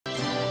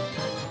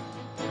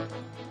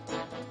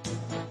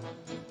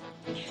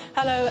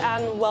Hello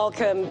and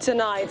welcome.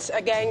 Tonight,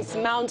 against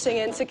mounting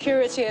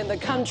insecurity in the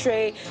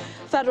country,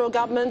 federal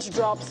government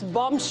drops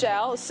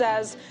bombshell,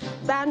 says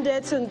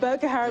bandits and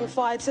Boko Haram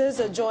fighters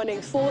are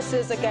joining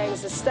forces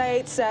against the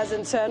state, says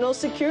internal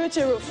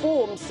security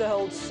reforms to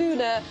hold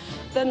sooner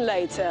than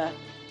later.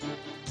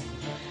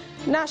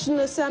 National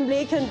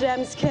Assembly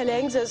condemns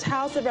killings as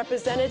House of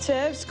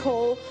Representatives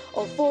call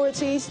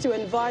authorities to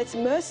invite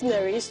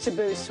mercenaries to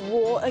boost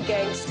war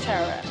against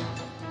terror.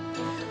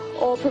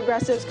 All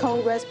Progressives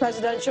Congress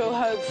presidential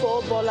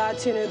hopeful Bola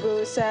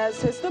Tinubu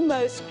says he's the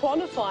most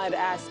qualified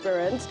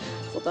aspirant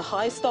for the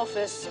highest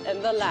office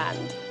in the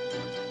land.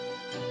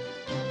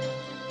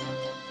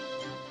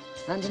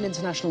 And in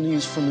international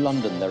news from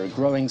London, there are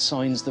growing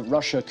signs that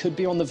Russia could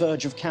be on the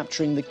verge of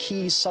capturing the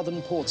key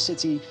southern port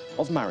city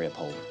of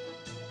Mariupol.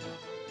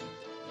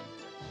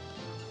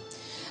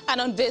 And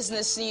on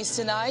business news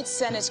tonight,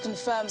 Senate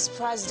confirms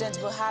President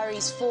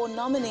Buhari's 4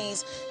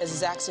 nominees as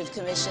his active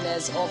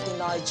commissioners of the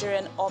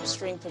Nigerian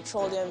Upstream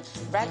Petroleum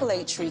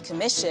Regulatory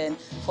Commission,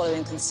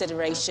 following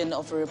consideration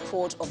of a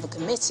report of the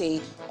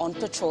Committee on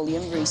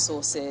Petroleum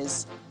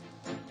Resources.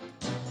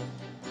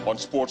 On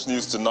sports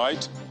news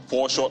tonight,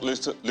 4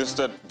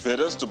 shortlisted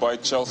bidders to buy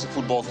Chelsea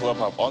Football Club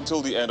have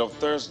until the end of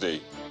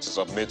Thursday to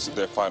submit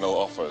their final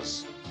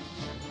offers.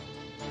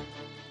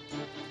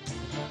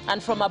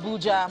 And from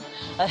Abuja,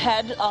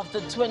 ahead of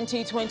the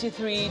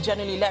 2023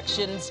 general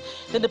elections,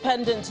 the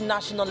Independent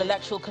National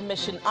Electoral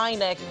Commission,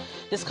 INEC,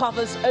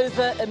 discovers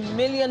over 1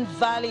 million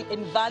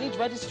invalid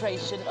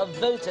registration of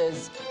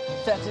voters,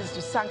 threatens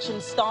to sanction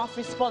staff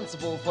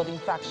responsible for the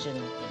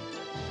infraction.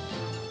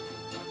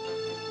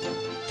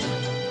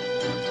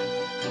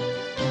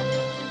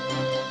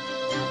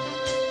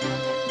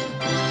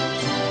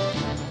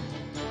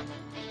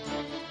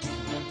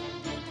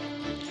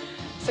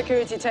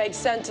 Security takes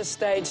center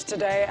stage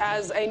today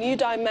as a new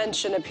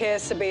dimension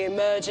appears to be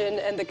emerging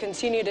in the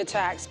continued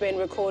attacks being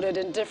recorded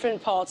in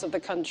different parts of the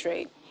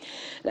country.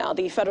 Now,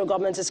 the federal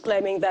government is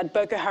claiming that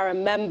Boko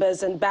Haram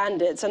members and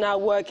bandits are now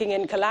working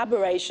in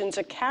collaboration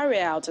to carry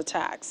out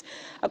attacks.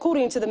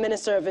 According to the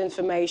Minister of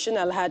Information,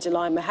 Alhaji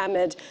Lai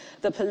Mohammed,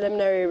 the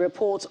preliminary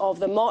report of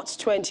the March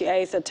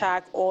 28th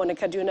attack on a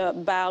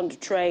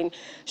Kaduna-bound train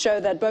show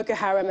that Boko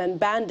Haram and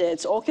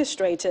bandits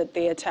orchestrated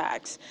the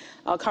attacks.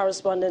 Our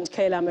correspondent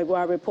Kayla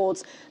Megwa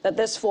reports that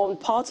this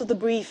formed part of the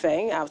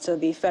briefing after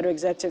the Federal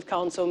Executive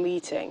Council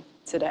meeting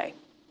today.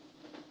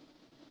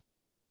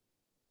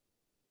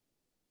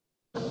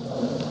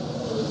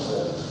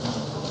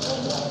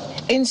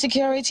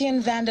 Insecurity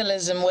and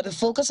vandalism were the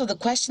focus of the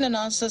question and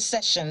answer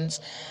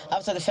sessions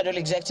after the Federal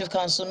Executive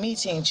Council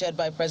meeting chaired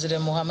by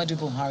President Muhammadu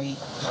Buhari.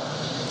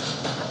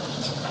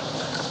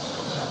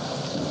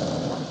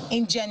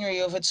 In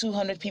January, over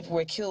 200 people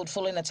were killed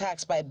following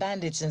attacks by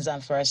bandits in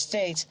Zamfara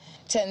State.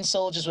 10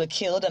 soldiers were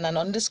killed and an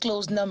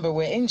undisclosed number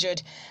were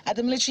injured at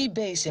the military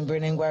base in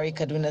Birnin Gwari,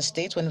 Kaduna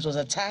State, when it was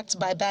attacked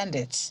by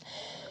bandits.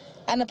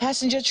 And a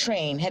passenger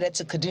train headed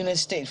to Kaduna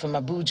State from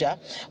Abuja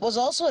was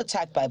also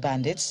attacked by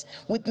bandits,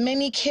 with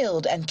many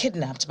killed and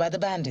kidnapped by the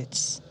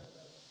bandits.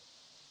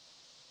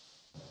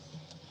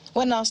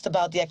 When asked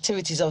about the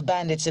activities of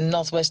bandits in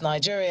northwest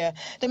Nigeria,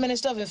 the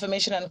Minister of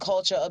Information and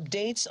Culture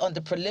updates on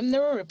the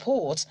preliminary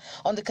report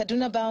on the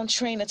Kaduna-bound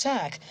train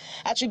attack,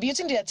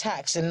 attributing the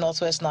attacks in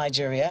northwest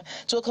Nigeria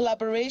to a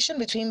collaboration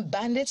between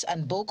bandits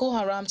and Boko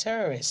Haram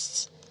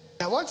terrorists.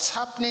 Now, what's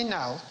happening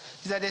now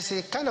is that there's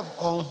a kind of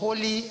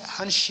unholy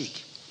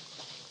handshake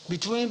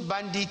between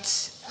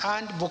bandits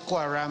and Boko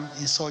Haram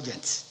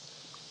insurgents.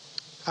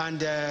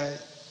 And the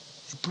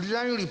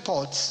preliminary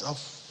reports of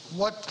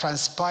what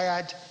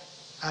transpired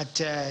at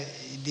the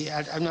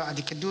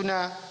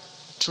Kaduna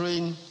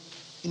train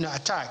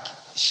attack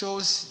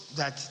shows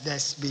that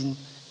there's been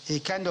a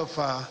kind of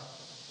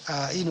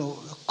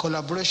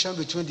collaboration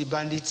between the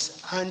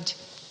bandits and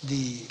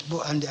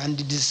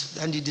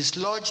the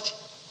dislodged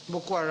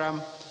Boko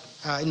Haram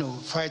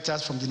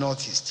fighters from the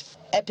northeast.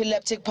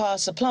 Epileptic power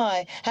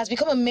supply has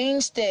become a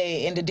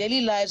mainstay in the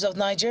daily lives of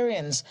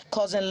Nigerians,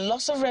 causing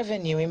loss of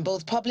revenue in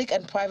both public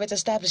and private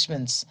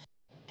establishments.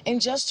 In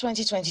just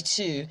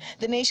 2022,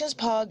 the nation's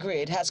power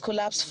grid has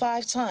collapsed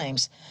 5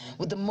 times,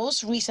 with the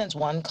most recent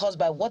one caused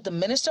by what the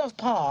Minister of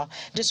Power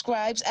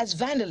describes as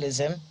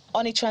vandalism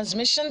on a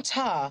transmission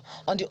tower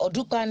on the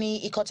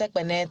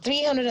Odukani-Ikotekpene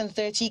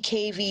 330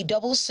 kV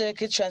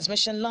double-circuit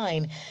transmission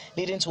line,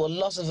 leading to a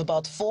loss of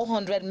about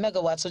 400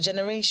 megawatts of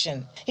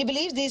generation. He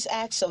believes these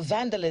acts of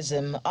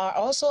vandalism are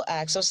also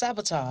acts of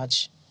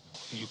sabotage.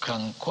 You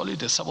can call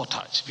it a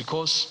sabotage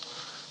because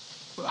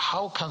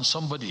how can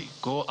somebody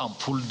go and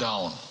pull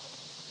down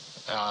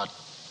a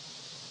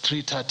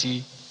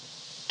 330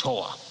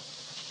 tower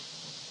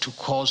to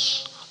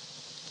cause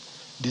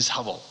this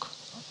havoc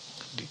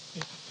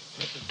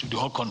to the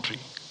whole country?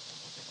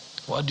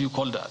 What do you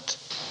call that?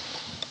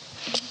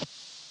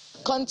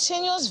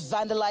 Continuous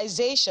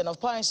vandalization of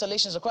power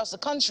installations across the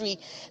country,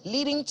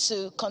 leading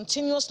to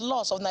continuous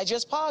loss of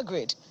Nigeria's power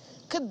grid.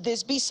 Could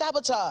this be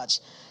sabotage?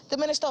 The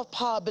Minister of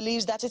Power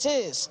believes that it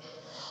is.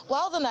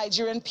 While the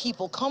Nigerian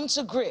people come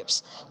to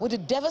grips with the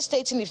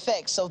devastating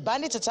effects of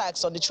bandit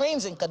attacks on the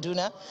trains in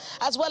Kaduna,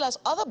 as well as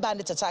other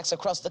bandit attacks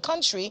across the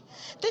country,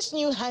 this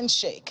new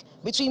handshake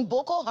between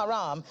Boko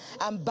Haram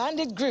and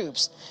bandit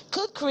groups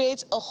could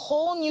create a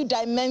whole new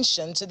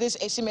dimension to this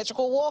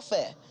asymmetrical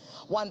warfare,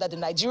 one that the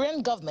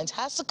Nigerian government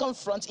has to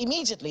confront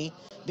immediately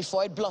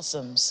before it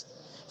blossoms.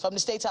 From the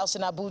State House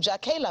in Abuja,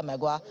 Kayla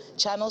Megwa,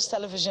 Channels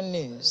Television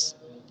News.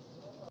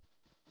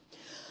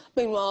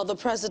 Meanwhile, the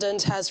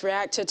president has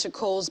reacted to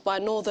calls by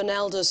Northern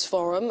Elders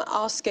Forum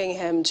asking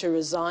him to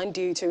resign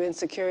due to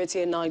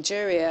insecurity in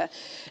Nigeria.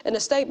 In a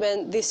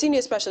statement, the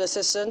Senior Special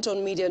Assistant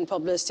on Media and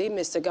Publicity,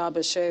 Mr. Garba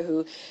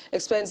Shehu,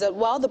 explains that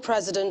while the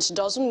president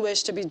doesn't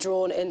wish to be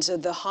drawn into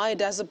the high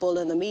decibel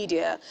in the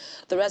media,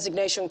 the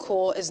resignation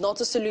call is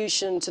not a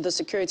solution to the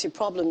security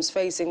problems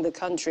facing the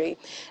country,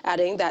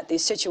 adding that the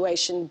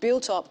situation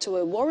built up to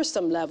a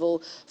worrisome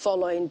level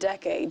following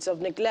decades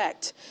of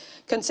neglect.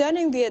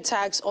 Concerning the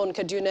attacks on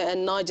Kaduna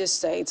and Niger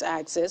State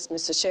axis,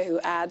 Mr. Shehu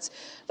adds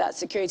that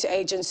security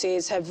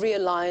agencies have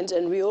realigned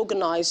and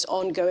reorganized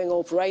ongoing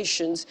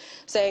operations,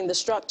 saying the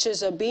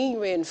structures are being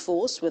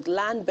reinforced with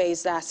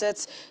land-based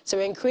assets to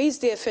increase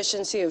the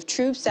efficiency of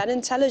troops and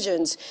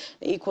intelligence,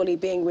 equally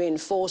being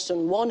reinforced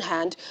on one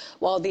hand,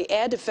 while the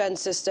air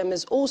defense system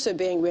is also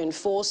being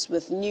reinforced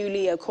with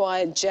newly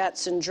acquired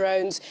jets and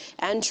drones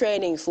and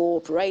training for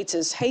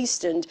operators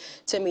hastened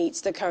to meet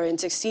the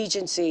current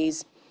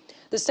exigencies.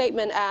 The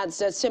statement adds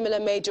that similar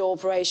major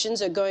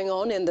operations are going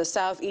on in the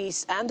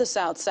southeast and the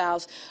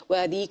south-south,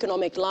 where the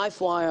economic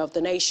life wire of the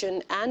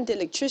nation and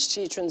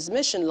electricity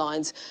transmission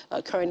lines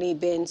are currently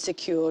being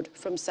secured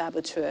from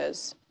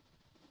saboteurs.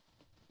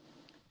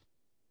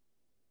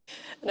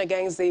 And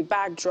against the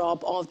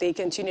backdrop of the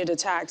continued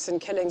attacks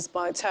and killings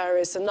by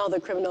terrorists and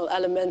other criminal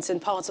elements in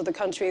parts of the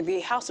country,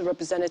 the House of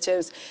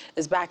Representatives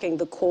is backing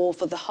the call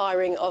for the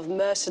hiring of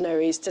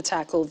mercenaries to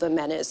tackle the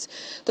menace.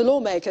 The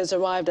lawmakers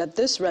arrived at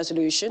this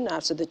resolution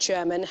after the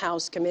chairman,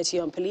 House Committee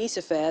on Police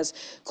Affairs,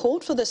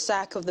 called for the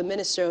sack of the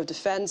Minister of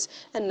Defense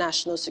and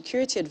National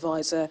Security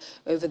Advisor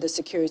over the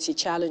security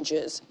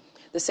challenges.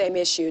 The same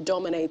issue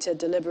dominated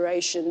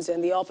deliberations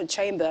in the upper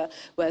chamber,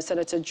 where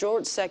Senator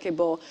George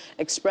Sekibo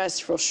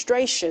expressed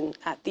frustration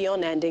at the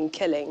unending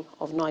killing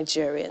of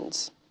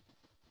Nigerians.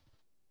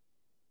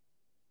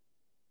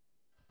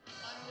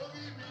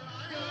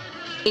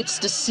 It's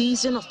the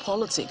season of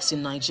politics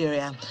in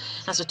Nigeria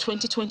as the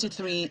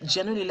 2023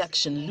 general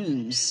election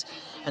looms,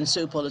 and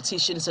so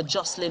politicians are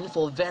jostling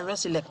for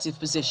various elective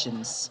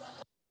positions.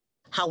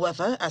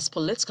 However, as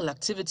political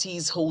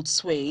activities hold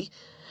sway,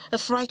 a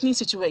frightening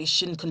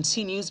situation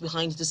continues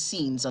behind the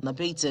scenes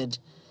unabated.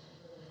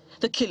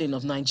 The killing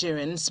of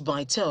Nigerians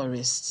by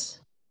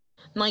terrorists.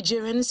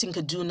 Nigerians in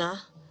Kaduna,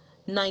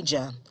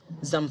 Niger,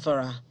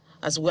 Zamfara,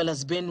 as well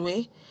as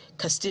Benue,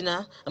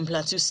 Katsina and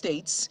Plateau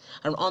states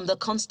are under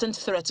constant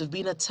threat of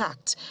being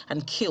attacked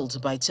and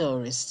killed by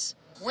terrorists.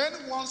 When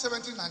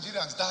 170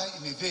 Nigerians die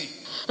in a day,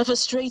 A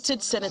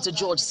frustrated Senator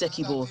George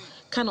Sekibo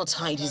cannot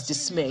hide his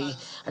dismay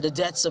at the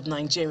deaths of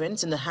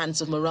Nigerians in the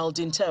hands of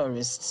Moraldin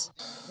terrorists.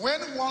 when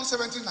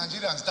 170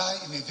 Nigerians die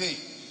in a day,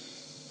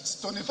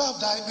 25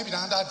 die maybe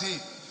another day,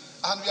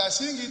 and we are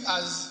seeing it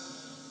as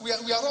we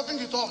are rubbing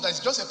it off that it's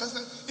just a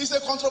person. It's a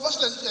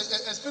controversial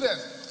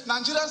experience.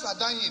 Nigerians are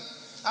dying,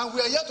 and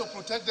we are here to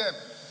protect them.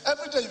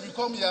 Every day we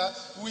come here,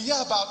 we hear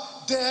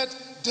about dead,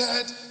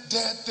 dead,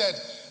 dead, dead.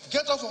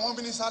 Get off for 1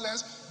 minute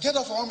silence, get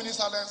off for 1 minute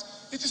silence.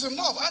 It is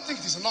enough. I think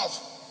it is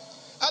enough.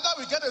 Either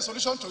we get a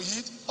solution to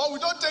it, or we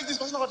don't take this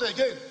person out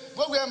again.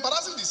 But we are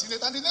embarrassing the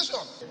Senate and the nation.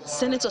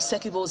 Senator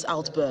Sekibo's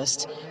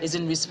outburst is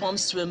in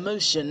response to a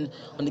motion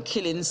on the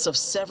killings of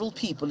several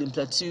people in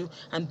Plateau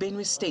and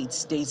Benue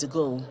states days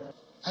ago.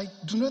 I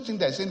do not think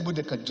there is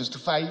anybody that can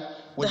justify.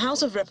 The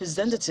House of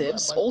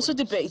Representatives also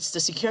debates the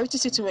security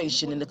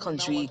situation in the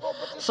country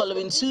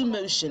following two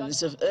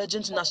motions of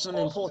urgent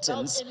national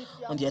importance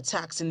on the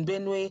attacks in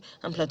Benue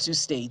and Plateau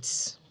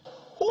states.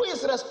 Who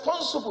is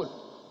responsible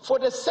for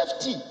the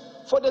safety,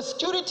 for the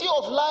security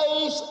of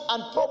lives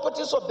and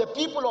properties of the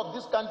people of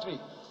this country?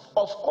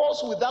 Of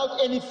course, without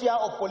any fear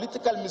of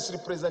political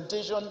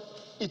misrepresentation,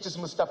 it is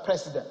Mr.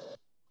 President.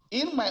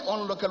 In my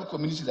own local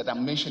community that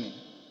I'm mentioning,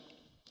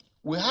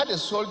 we had a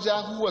soldier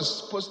who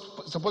was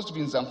supposed to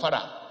be in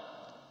Zamfara,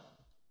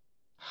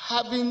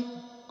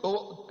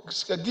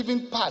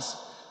 giving pass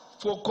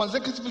for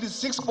consecutively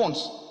 6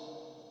 months,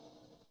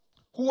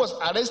 who was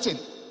arrested,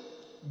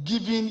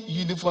 giving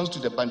uniforms to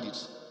the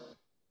bandits.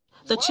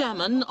 The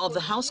chairman of the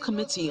House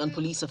Committee on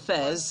Police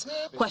Affairs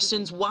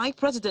questions why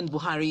President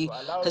Buhari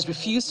has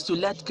refused to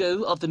let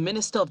go of the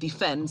Minister of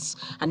Defense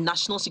and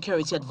National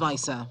Security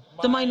Advisor.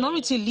 The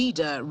minority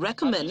leader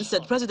recommends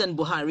that President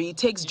Buhari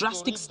takes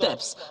drastic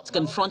steps to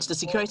confront the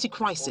security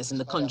crisis in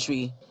the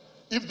country.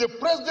 If the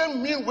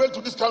president means well to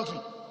this country,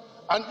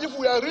 and if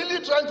we are really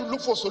trying to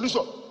look for a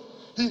solution,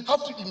 he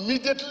has to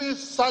immediately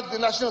sack the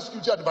National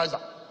Security Advisor.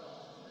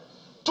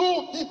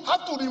 2, he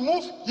has to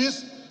remove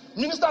his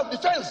Minister of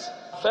Defense.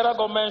 federal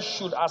government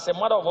should, as a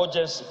matter of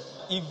urgency,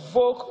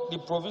 evoke the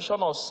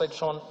provision of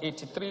Section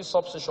 83,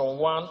 subsection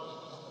 1,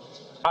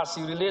 as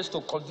it relates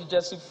to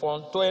contingency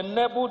fund, to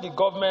enable the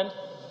government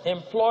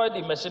employ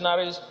the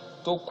mercenaries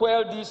to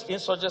quell this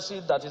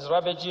insurgency that is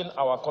ravaging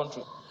our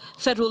country.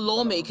 Federal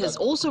lawmakers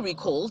also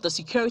recalled the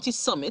security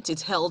summit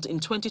it held in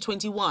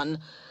 2021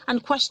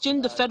 and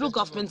questioned the federal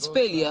government's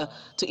failure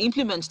to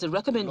implement the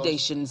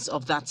recommendations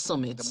of that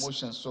summit. The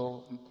motion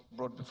so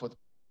brought before.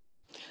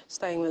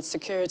 Staying with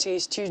security,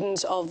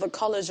 students of the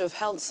College of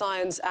Health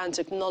Science and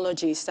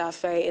Technology,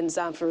 SAFE, in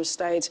Zamfara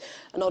State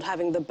are not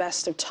having the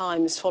best of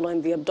times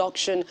following the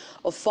abduction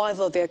of 5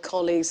 of their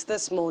colleagues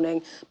this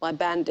morning by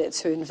bandits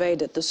who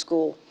invaded the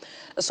school.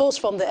 A source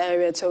from the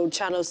area told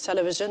Channels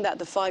Television that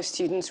the 5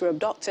 students were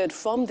abducted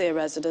from their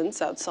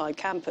residence outside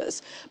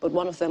campus, but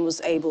one of them was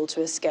able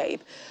to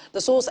escape.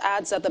 The source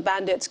adds that the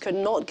bandits could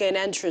not gain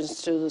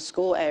entrance to the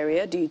school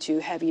area due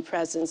to heavy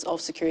presence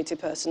of security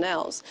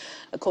personnel.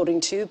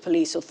 According to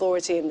police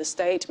authority in the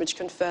state, which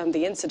confirmed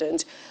the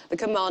incident, the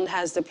command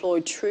has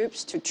deployed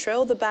troops to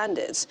trail the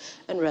bandits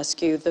and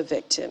rescue the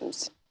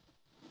victims.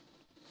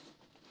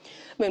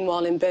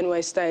 Meanwhile, in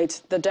Benue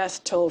State, the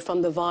death toll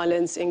from the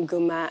violence in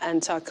Guma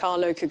and Taka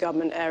local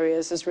government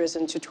areas has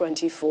risen to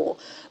 24.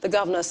 The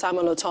governor,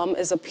 Samuel Otom,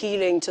 is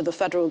appealing to the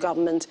federal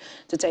government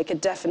to take a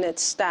definite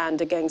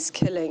stand against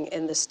killing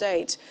in the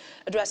state.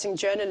 Addressing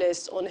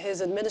journalists on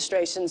his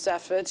administration's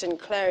effort in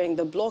clearing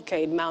the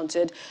blockade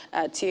mounted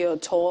at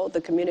Tiotor,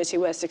 the community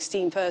where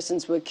 16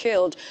 persons were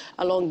killed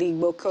along the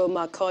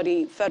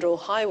Boko-Makodi Federal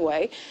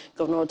Highway,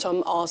 Governor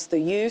Otom asked the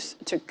youth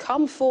to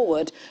come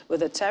forward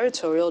with a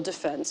territorial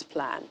defense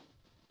plan.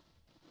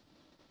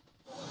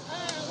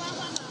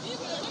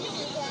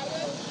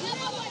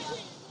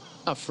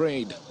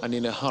 Afraid and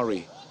in a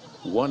hurry,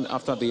 one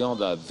after the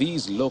other,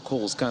 these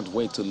locals can't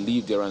wait to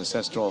leave their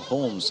ancestral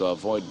homes to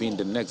avoid being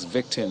the next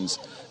victims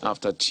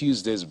after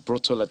Tuesday's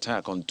brutal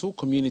attack on 2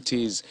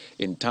 communities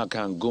in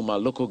Taka and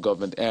Guma local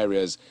government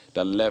areas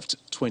that left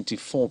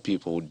 24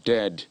 people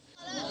dead.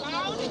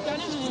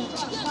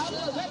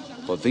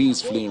 For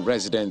these fleeing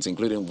residents,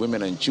 including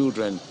women and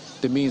children,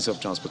 the means of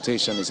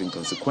transportation is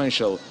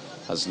inconsequential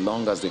as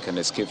long as they can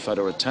escape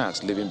further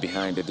attacks, leaving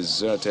behind a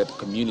deserted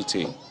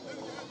community.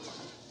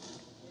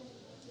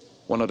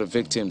 One of the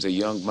victims, a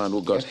young man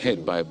who got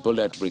hit by a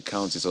bullet,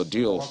 recounts his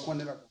ordeal.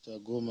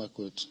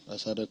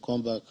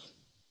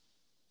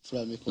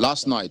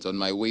 Last night, on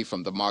my way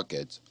from the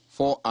market,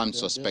 4 armed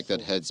suspected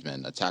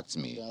headsmen attacked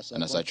me,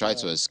 and as I tried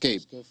to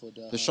escape,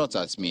 they shot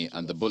at me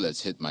and the bullets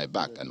hit my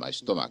back and my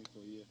stomach.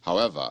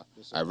 However,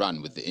 I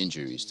ran with the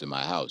injuries to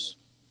my house.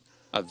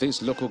 At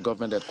this local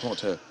government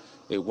headquarters,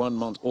 a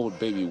 1-month-old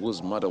baby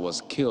whose mother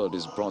was killed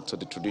is brought to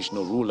the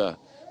traditional ruler,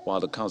 while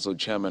the council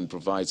chairman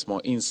provides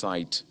more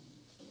insight.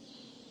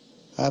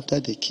 After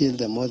they killed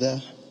the mother,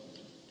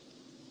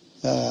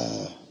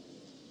 the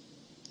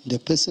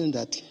person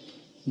that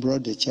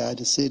brought the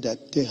child said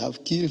that they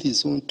have killed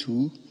his own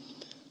too,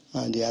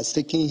 and they are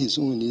taking his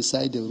own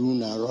inside the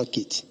room and rock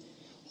it.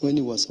 When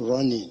he was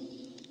running,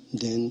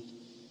 then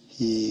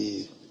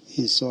he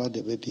saw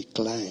the baby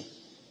climb.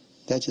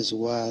 That is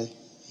why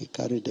he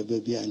carried the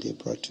baby and they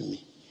brought to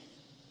me.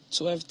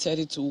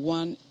 12:30 to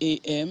 1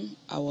 a.m.,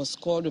 I was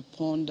called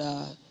upon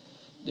that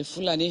the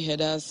Fulani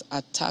herders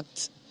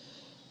attacked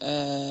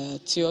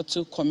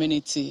Tiotu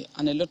community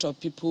and a lot of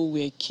people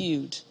were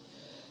killed.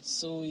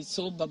 So it's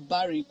so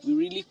barbaric. We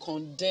really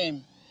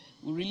condemn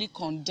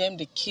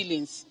the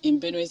killings in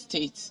Benue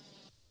State.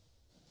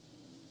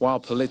 While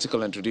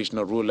political and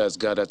traditional rulers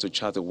gather to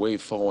chart a way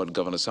forward,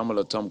 Governor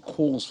Samuel Otom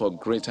calls for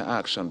greater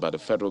action by the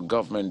federal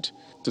government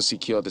to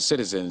secure the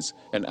citizens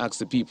and asks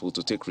the people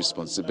to take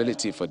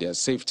responsibility for their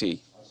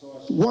safety.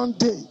 One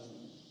day,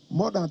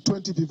 more than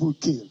 20 people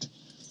killed.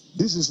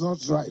 This is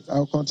not right.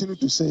 I'll continue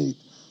to say it.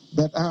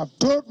 But I have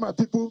told my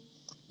people,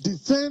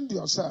 defend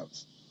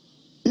yourselves.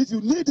 If you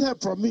need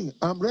help from me,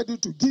 I'm ready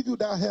to give you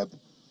that help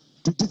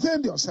to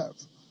defend yourself.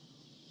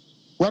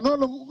 We're no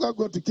longer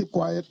going to keep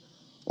quiet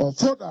or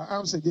fold our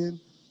arms again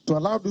to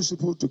allow these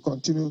people to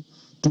continue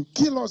to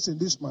kill us in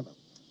this manner.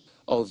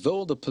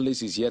 Although the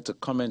police is yet to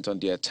comment on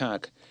the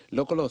attack,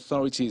 local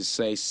authorities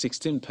say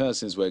 16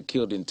 persons were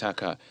killed in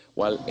Taka,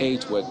 while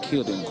 8 were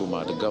killed in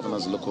Guma, the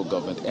governor's local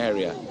government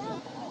area,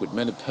 with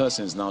many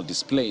persons now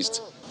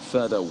displaced,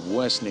 further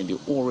worsening the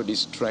already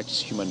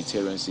stretched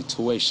humanitarian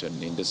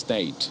situation in the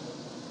state.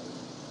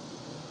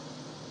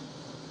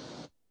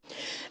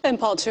 In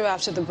part 2,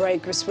 after the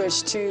break, we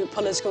switch to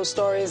political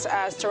stories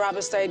as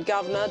Taraba State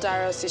Governor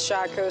Darius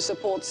Ishaku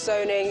supports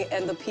zoning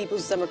in the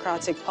People's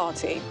Democratic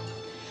Party.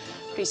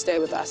 Please stay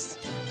with us.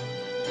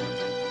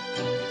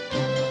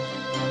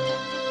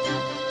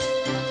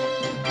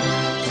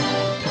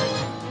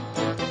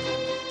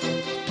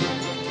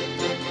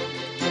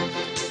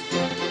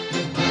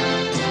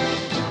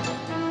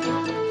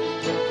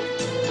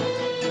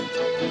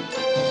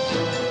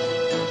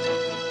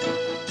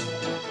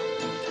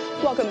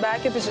 Welcome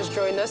back. If you just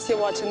joined us, you're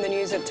watching the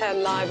news at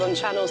 10 live on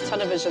Channels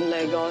Television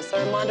Lagos.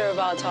 A reminder of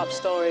our top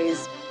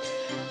stories.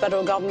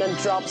 Federal government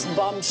drops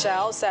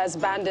bombshell, says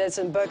bandits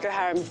and Boko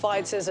Haram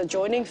fighters are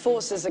joining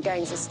forces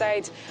against the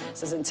state,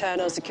 says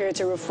internal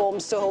security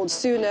reforms to hold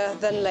sooner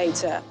than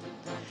later.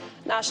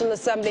 National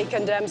Assembly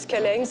condemns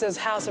killings as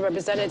House of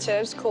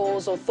Representatives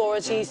calls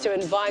authorities to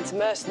invite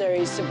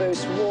mercenaries to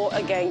boost war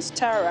against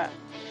terror.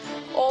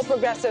 All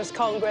Progressives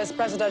Congress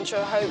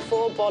presidential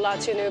hopeful Bola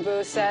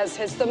Tinubu says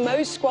he's the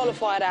most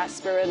qualified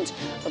aspirant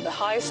for the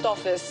highest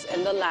office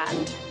in the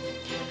land.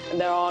 And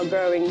there are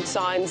growing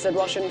signs that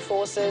Russian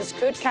forces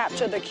could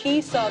capture the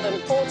key southern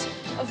port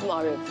of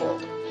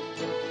Mariupol.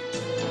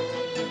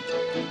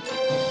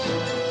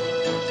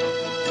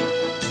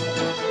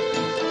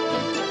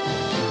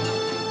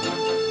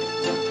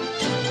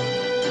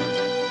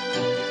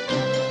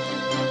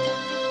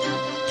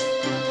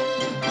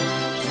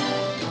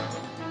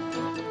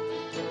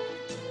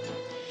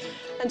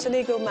 And to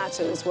legal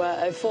matters,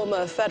 where a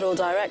former federal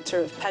director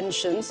of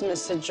pensions,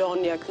 Mr. John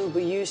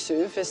Yakubu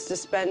Yusuf, is to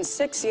spend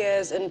 6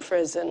 years in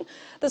prison.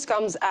 This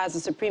comes as the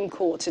Supreme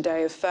Court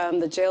today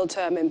affirmed the jail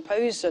term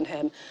imposed on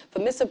him for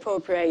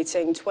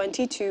misappropriating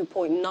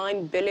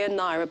 22.9 billion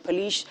naira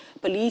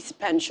police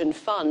pension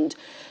fund.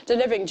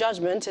 Delivering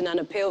judgment in an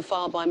appeal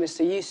filed by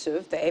Mr.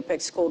 Yusuf, the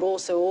Apex Court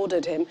also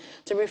ordered him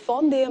to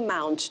refund the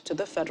amount to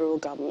the federal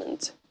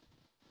government.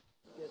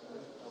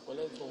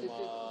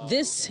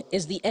 This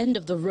is the end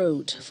of the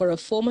road for a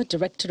former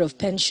director of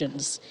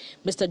pensions,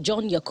 Mr.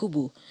 John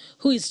Yakubu,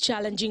 who is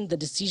challenging the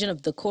decision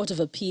of the Court of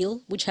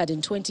Appeal, which had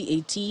in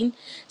 2018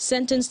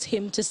 sentenced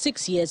him to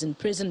 6 years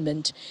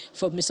imprisonment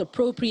for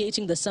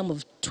misappropriating the sum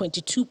of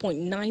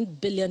 22.9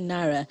 billion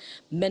naira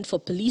meant for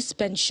police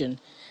pension,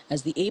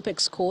 as the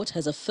Apex Court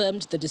has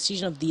affirmed the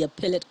decision of the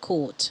Appellate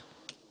Court.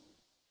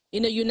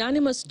 In a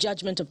unanimous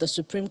judgment of the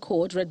Supreme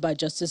Court read by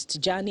Justice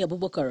Tijani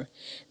Abubakar,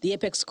 the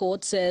Apex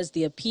Court says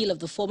the appeal of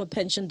the former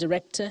pension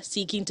director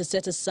seeking to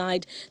set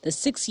aside the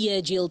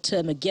 6-year jail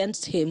term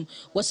against him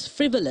was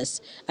frivolous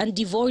and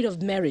devoid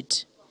of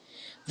merit.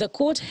 The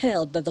court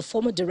held that the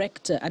former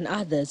director and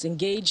others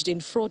engaged in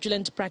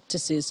fraudulent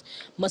practices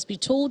must be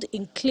told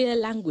in clear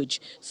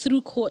language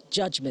through court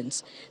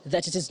judgments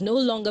that it is no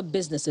longer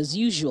business as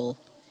usual.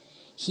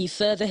 He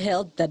further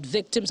held that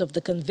victims of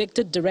the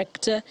convicted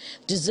director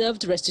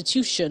deserved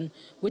restitution,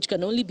 which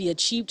can only be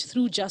achieved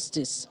through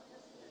justice.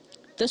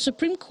 The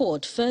Supreme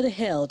Court further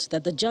held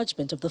that the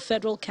judgment of the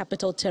Federal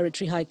Capital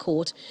Territory High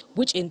Court,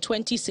 which in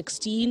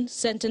 2016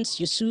 sentenced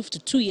Yusuf to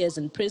 2 years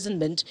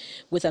imprisonment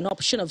with an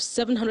option of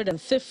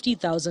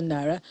 750,000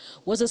 naira,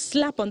 was a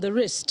slap on the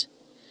wrist.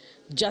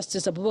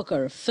 Justice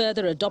Abubakar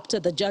further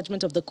adopted the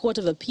judgment of the Court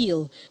of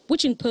Appeal,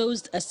 which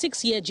imposed a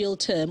 6-year jail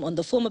term on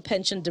the former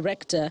pension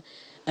director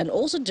and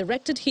also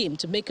directed him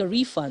to make a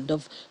refund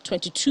of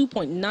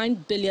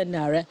 22.9 billion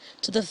naira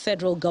to the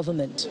federal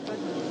government.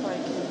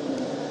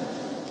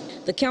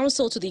 The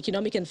counsel to the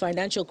Economic and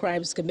Financial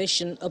Crimes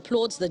Commission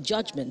applauds the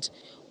judgment,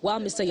 while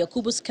Mr.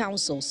 Yakubu's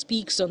counsel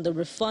speaks on the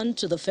refund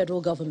to the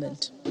federal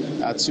government.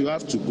 That you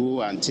have to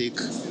go and take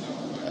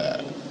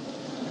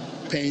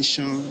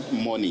pension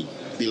money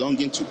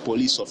belonging to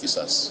police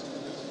officers.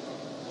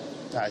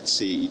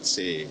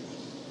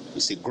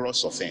 It's a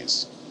gross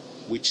offense,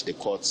 which the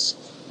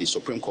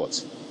Supreme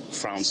Court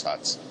frowns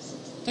at.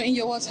 So in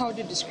your words, how would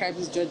you describe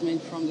this judgment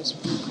from the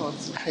Supreme Court?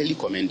 Highly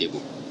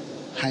commendable.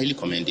 Highly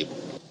commendable.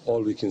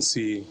 All we can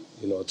see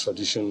in our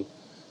tradition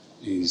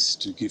is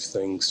to give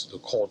thanks to the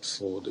court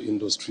for the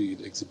industry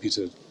it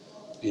exhibited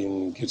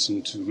in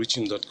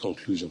reaching that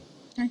conclusion.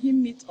 Can he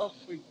meet up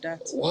with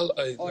that? Well,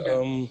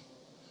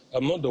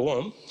 I'm not the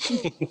one,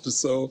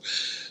 so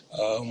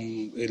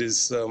it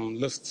is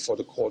left for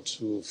the court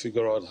to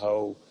figure out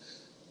how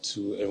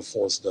to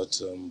enforce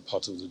that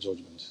part of the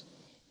judgment.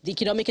 The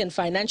Economic and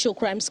Financial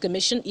Crimes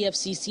Commission,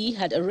 EFCC,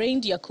 had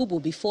arraigned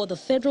Yakubu before the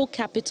Federal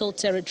Capital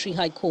Territory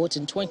High Court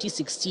in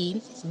 2016,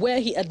 where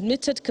he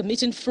admitted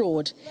committing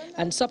fraud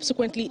and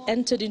subsequently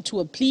entered into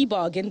a plea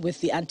bargain with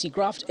the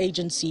Anti-Graft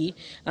Agency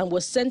and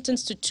was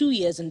sentenced to 2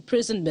 years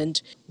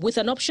imprisonment with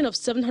an option of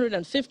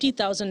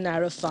 750,000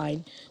 naira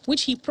fine,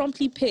 which he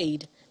promptly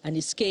paid and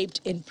escaped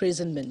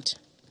imprisonment.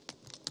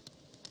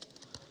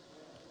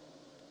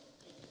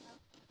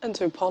 And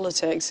to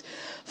politics.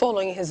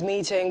 Following his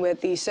meeting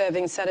with the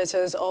serving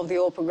senators of the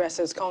All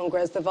Progressives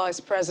Congress, the Vice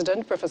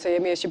President, Professor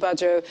Yemi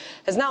Osinbajo,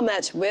 has now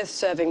met with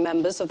serving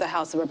members of the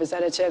House of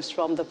Representatives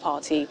from the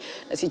party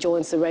as he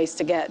joins the race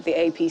to get the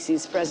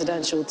APC's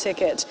presidential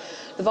ticket.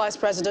 The Vice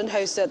President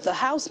hosted the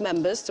House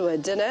members to a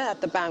dinner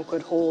at the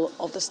banquet hall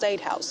of the State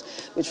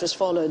House, which was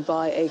followed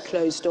by a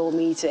closed-door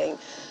meeting.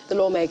 The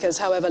lawmakers,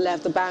 however,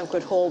 left the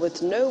banquet hall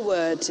with no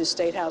word to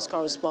State House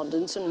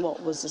correspondents on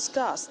what was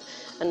discussed,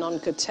 and none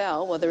could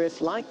tell whether,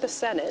 if like the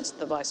Senate,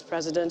 the Vice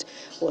President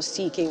was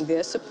seeking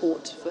their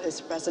support for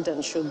his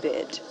presidential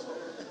bid.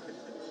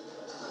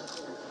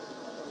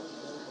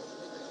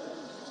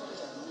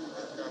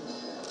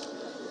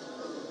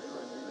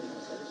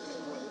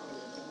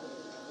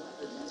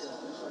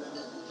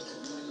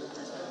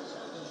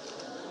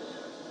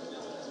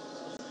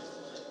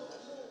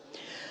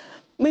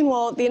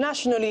 Meanwhile, the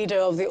national leader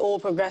of the All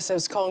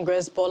Progressives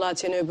Congress, Bola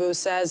Tinubu,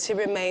 says he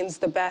remains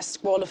the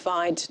best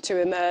qualified to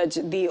emerge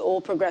the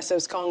All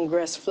Progressives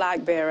Congress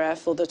flag bearer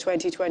for the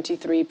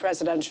 2023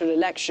 presidential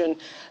election.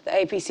 The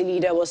APC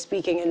leader was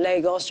speaking in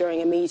Lagos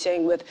during a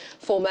meeting with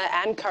former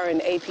and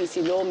current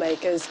APC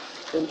lawmakers,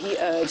 whom he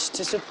urged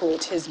to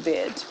support his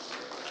bid.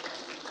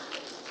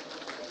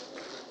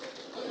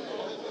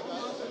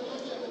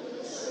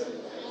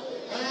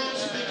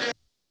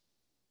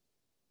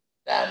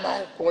 Am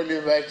I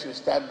qualified to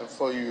stand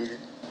before you,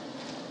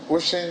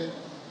 pushing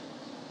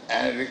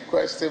and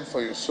requesting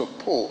for your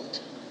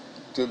support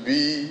to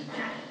be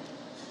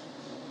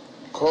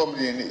come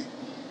in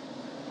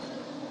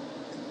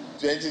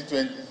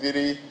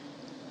 2023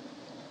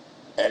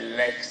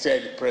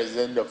 elected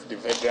President of the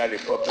Federal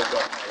Republic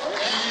of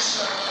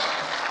Nigeria?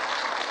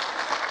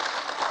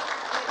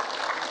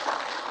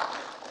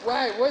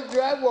 Why? What do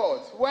I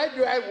want? Why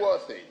do I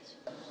want it?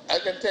 I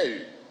can tell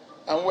you,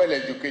 I'm well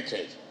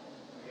educated.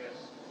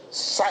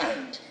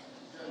 Sound,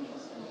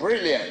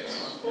 brilliant,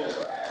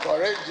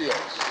 courageous.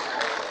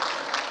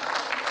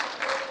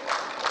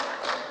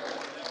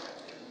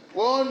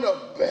 One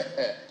of the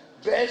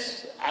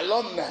best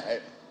alumni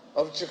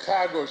of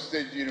Chicago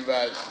State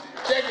University.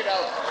 Check it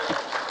out.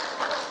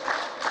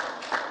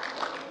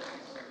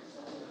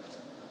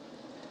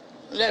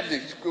 Left the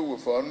school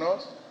with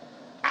honors.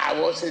 I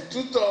was a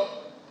tutor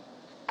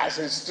as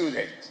a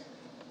student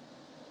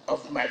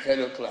of my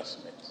fellow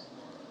classmates.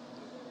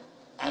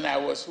 And I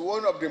was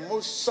one of the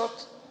most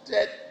sought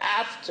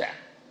after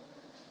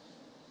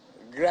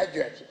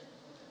graduates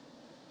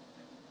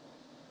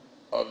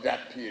of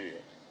that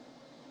period,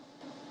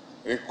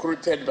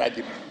 recruited by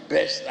the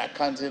best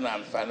accounting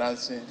and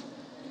financing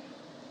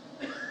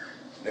in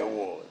the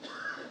world.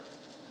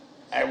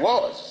 I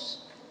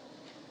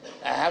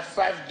have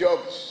 5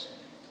 jobs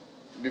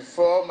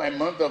before my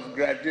month of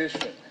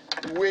graduation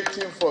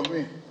waiting for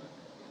me.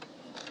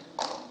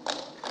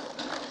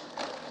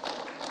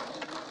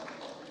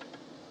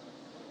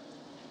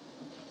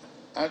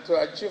 And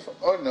to achieve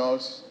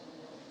honors,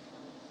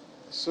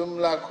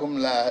 summa cum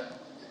laude,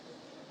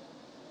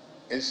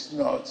 is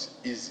not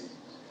easy.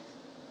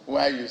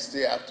 While you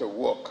stay after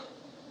work,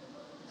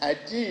 I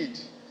did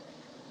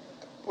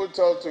put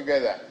all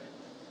together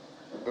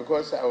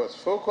because I was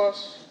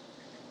focused,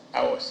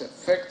 I was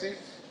effective,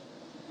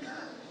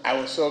 I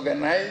was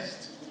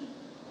organized,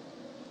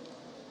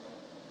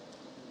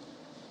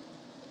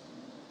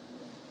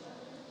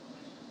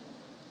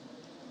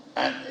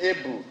 and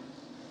able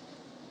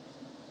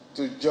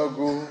to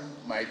juggle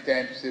my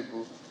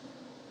timetable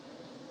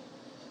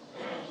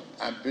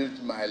and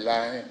build my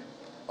life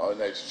on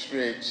a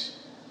straight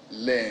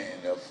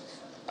lane of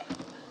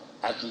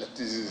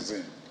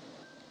athleticism.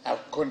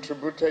 I've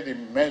contributed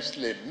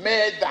immensely,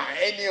 more than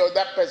any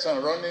other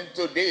person running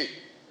today,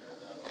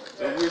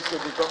 to wish to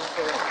become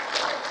friends.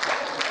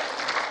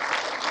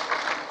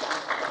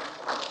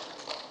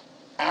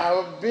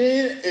 I've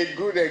been a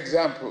good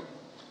example.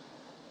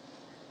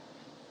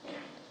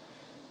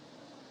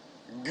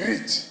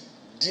 Grit,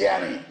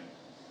 daring,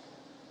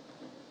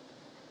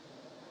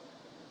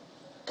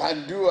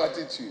 can-do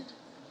attitude,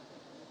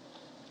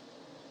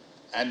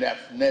 and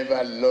I've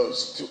never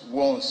lost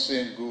one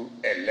single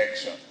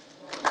election.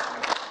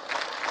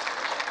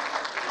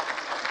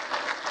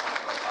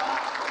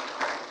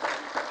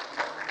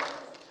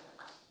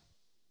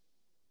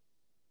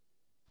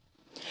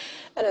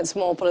 And it's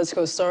more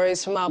political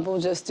stories from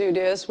Abuja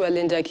studios, where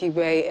Linda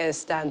Kigwe is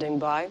standing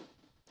by.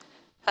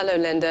 Hello,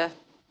 Linda.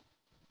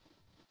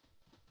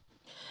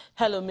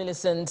 Hello,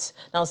 Millicent.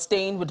 Now,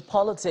 staying with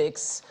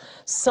politics,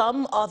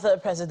 some other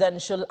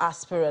presidential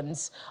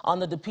aspirants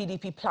under the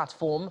PDP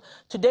platform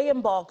today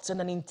embarked on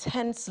an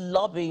intense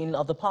lobbying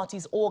of the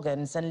party's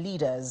organs and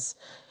leaders.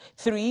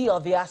 3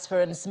 of the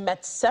aspirants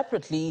met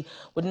separately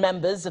with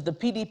members of the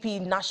PDP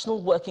National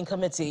Working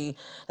Committee,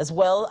 as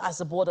well as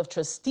the Board of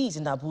Trustees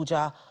in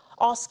Abuja,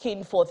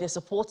 asking for their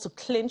support to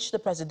clinch the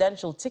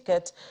presidential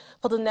ticket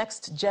for the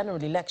next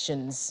general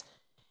elections.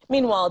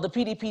 Meanwhile, the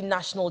PDP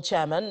national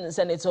chairman,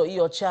 Senator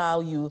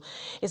Iyorchia Ayu,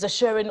 is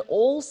assuring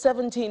all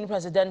 17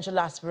 presidential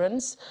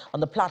aspirants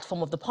on the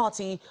platform of the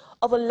party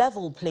of a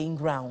level playing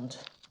ground.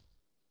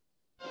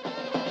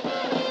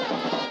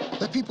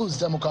 The People's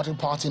Democratic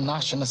Party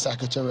National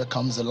Secretariat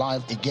comes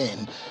alive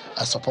again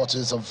as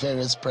supporters of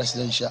various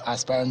presidential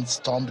aspirants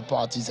stormed the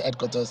party's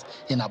headquarters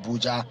in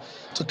Abuja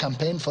to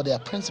campaign for their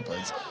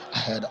principles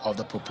ahead of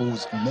the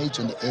proposed May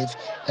 28th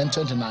and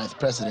 29th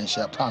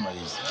presidential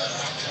primaries.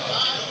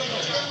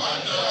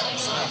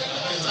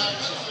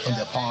 On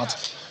their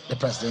part, the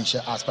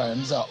presidential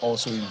aspirants are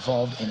also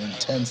involved in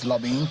intense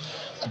lobbying,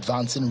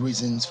 advancing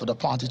reasons for the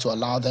party to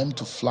allow them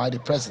to fly the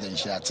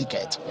presidential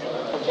ticket.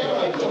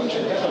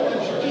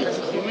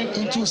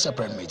 In 2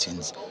 separate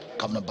meetings,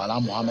 Governor Bala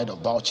Mohammed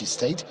of Bauchi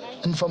State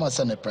and former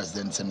Senate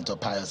President Senator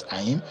Pius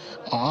Ayim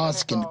are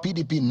asking the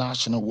PDP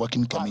National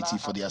Working Committee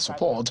for their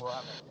support.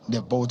 They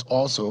both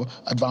also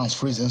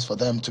advanced reasons for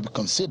them to be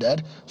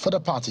considered for the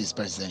party's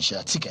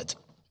presidential ticket.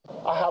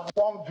 I have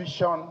one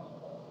vision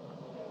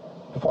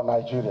for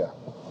Nigeria.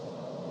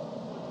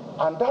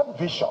 And that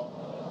vision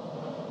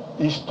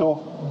is to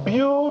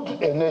build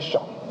a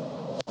nation.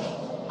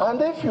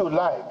 And if you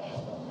like,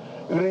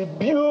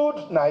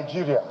 rebuild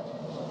Nigeria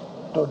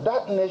to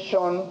that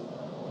nation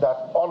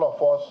that all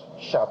of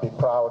us shall be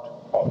proud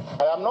of.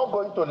 I am not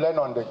going to learn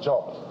on the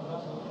job.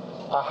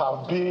 I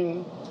have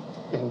been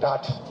in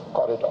that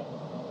corridor.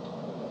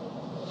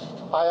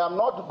 I am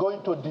not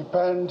going to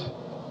depend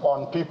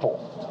on people.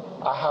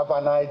 I have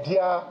an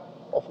idea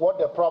of what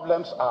the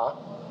problems are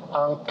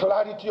and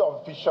clarity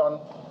of vision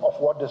of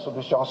what the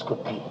solutions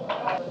could be.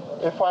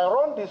 If I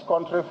run this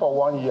country for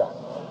 1 year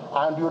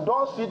and you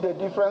don't see the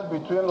difference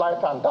between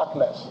light and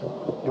darkness,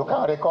 you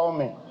can recall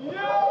me.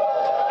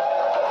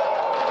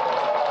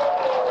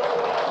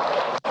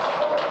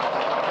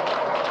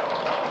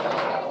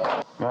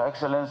 Your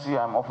Excellency,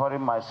 I'm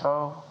offering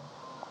myself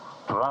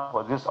to run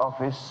for this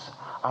office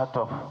out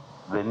of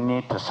the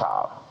need to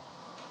serve,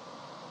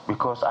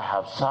 because I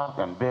have served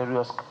at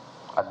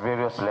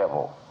various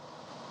levels.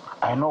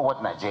 I know what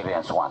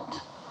Nigerians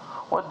want.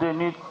 What they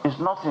need is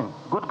nothing: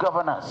 good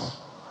governance,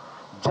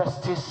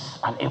 justice,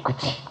 and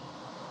equity.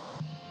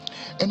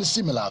 In a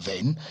similar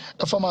vein,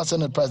 the former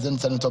Senate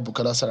President, Senator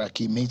Bukola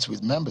Saraki, meets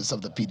with members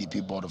of the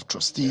PDP Board of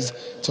Trustees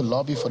to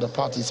lobby for the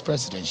party's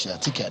presidential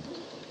ticket.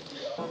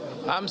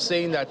 I'm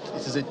saying that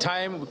it is a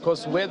time,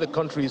 because where the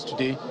country is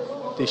today,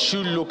 they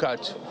should look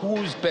at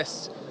who's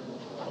best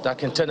that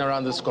can turn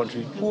around this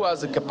country, who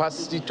has the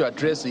capacity to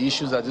address the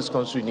issues that this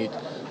country needs,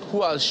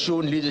 who has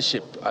shown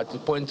leadership at the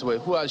point where,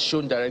 who has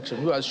shown direction,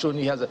 who has shown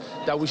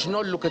that we should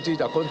not look at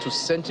it according to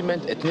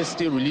sentiment,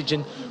 ethnicity,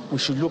 religion. We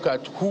should look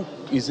at who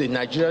is a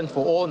Nigerian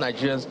for all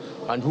Nigerians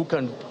and who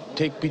can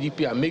take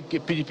PDP and make a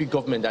PDP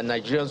government that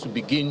Nigerians will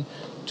begin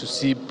to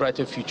see a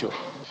brighter future.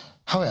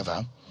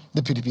 However,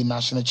 the PDP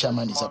national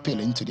chairman is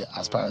appealing to the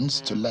aspirants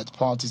to let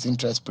party's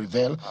interests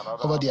prevail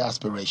over their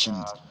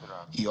aspirations.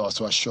 He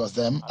also assures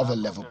them of a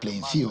level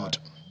playing field.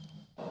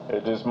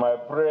 It is my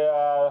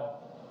prayer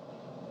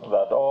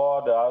that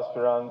all the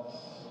aspirants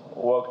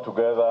work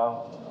together,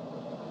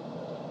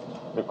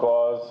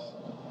 because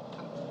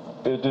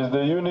it is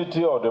the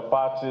unity of the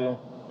party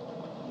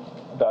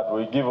that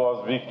will give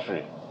us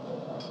victory.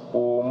 We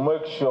will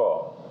make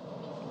sure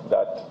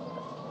that,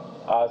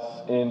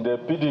 as in the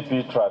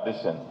PDP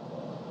tradition,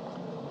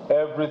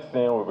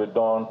 everything will be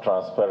done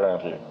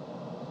transparently.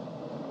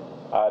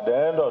 At the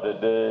end of the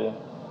day,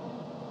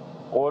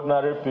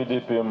 ordinary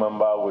PDP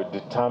member will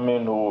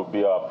determine who will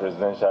be our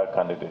presidential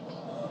candidate.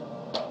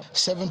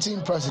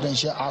 17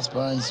 presidential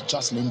aspirants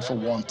jostling for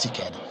one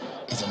ticket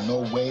is in no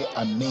way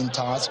a main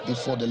task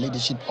before the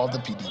leadership of the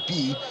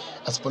PDP,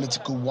 as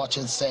political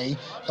watchers say.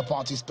 The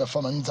party's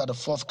performance at the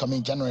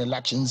forthcoming general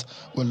elections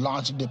will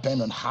largely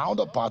depend on how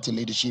the party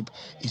leadership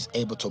is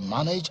able to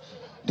manage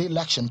the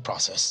election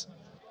process.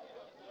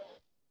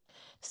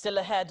 Still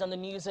ahead on the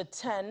news at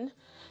 10,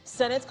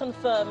 Senate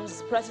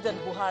confirms President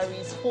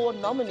Buhari's 4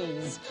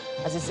 nominees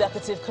as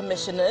executive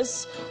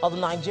commissioners of the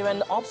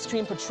Nigerian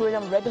Upstream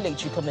Petroleum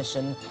Regulatory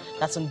Commission.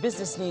 That's on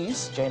Business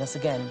News. Join us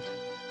again.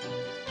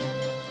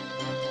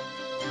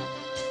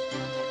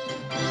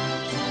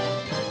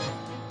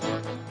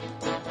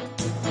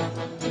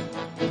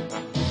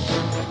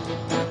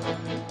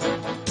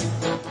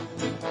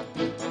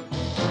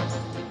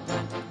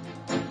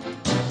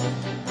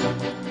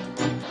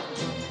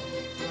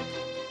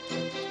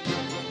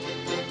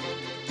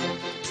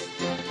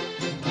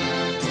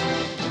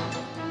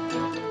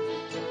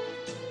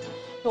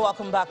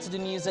 Welcome back to the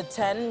news at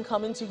 10,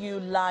 coming to you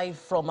live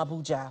from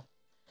Abuja.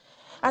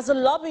 As the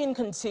lobbying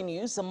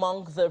continues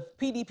among the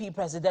PDP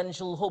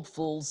presidential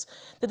hopefuls,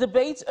 the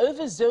debate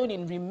over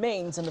zoning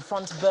remains on the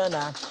front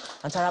burner.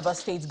 And Taraba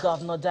State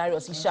Governor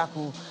Darius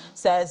Ishaku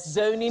says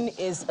zoning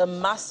is a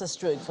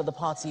masterstroke for the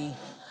party.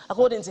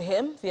 According to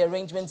him, the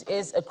arrangement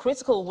is a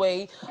critical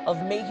way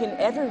of making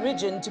every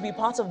region to be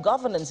part of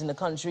governance in the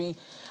country,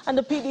 and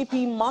the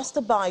PDP must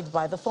abide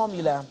by the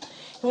formula.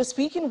 He was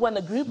speaking when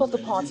a group of the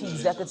party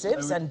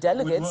executives and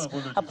delegates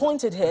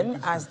appointed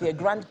him as their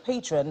grand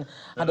patron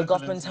at the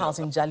government house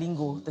in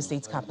Jalingo, the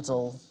state's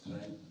capital.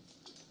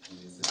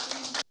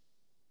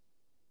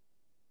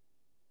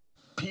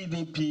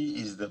 PDP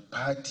is the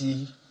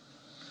party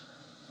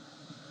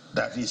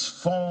that is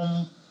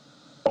formed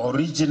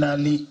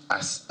originally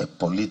as a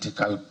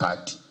political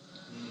party.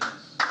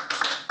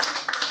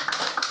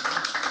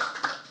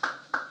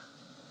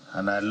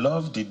 And I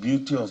love the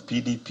beauty of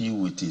PDP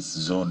with its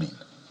zoning,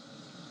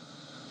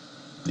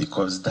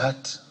 because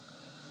that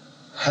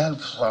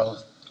helps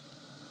out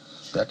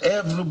that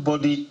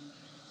everybody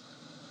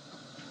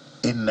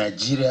in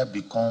Nigeria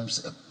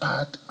becomes a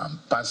part and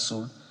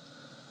parcel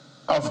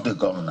of the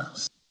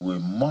governance. We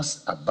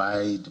must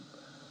abide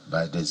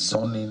by the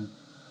zoning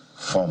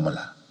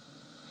formula.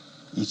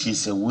 It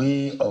is a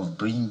way of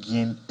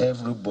bringing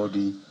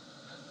everybody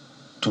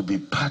to be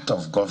part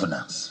of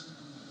governance.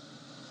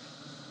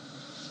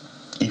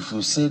 If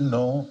we say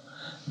no,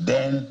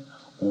 then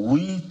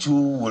we too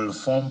will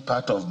form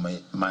part of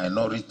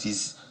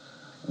minorities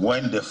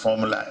when the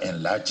formula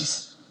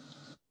enlarges.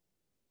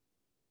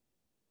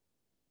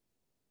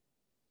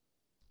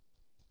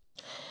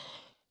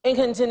 In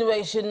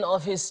continuation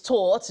of his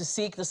tour to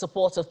seek the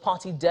support of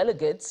party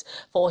delegates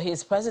for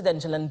his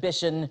presidential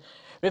ambition,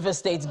 Rivers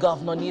State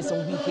Governor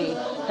Nyesom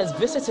Wike has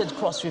visited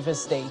Cross River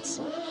State.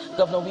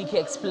 Governor Wike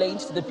explained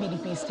to the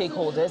PDP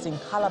stakeholders in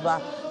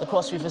Calabar, the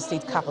Cross River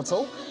State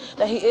capital,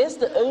 that he is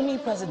the only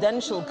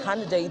presidential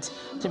candidate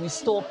to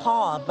restore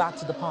power back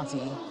to the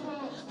party.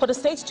 For the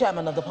state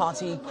chairman of the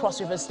party, Cross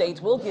River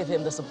State will give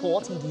him the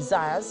support he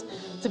desires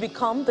to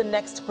become the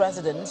next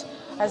president,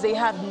 as they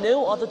have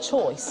no other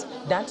choice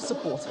than to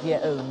support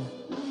their own.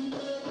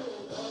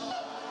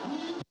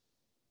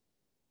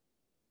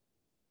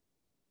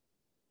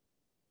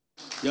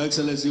 Your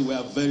Excellency, we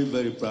are very,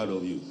 very proud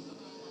of you.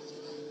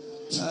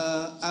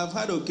 I've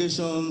had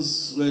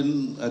occasions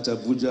when at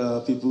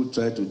Abuja people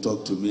try to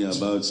talk to me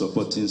about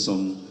supporting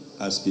some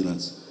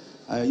aspirants.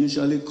 I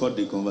usually cut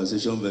the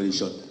conversation very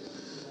short.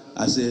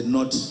 I say,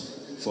 not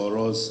for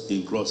us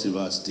in Cross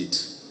River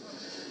State.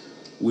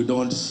 We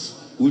don't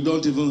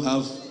even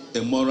have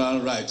a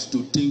moral right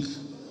to think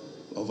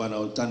of an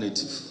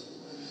alternative.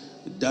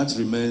 That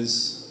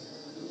remains,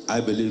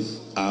 I believe,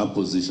 our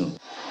position.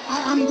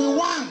 I am the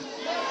one.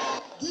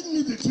 Give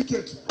me the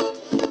ticket.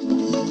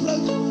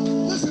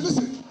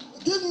 Listen.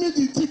 Give me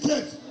the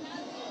ticket.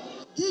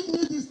 Give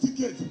me this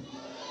ticket.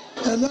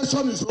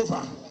 Election is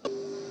over.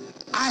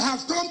 I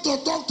have come to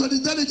talk to the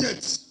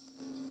delegates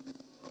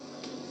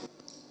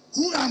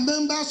who are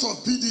members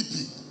of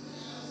PDP.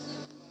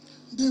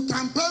 The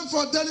campaign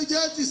for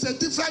delegates is a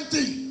different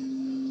thing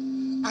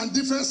and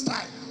different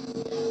style.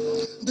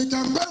 The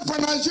campaign for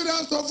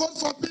Nigerians to vote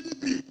for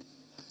PDP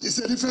is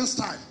a different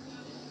style.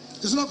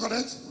 Is not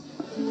correct?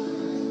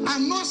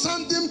 I'm not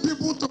sending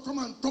people to come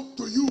and talk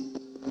to you.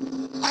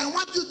 I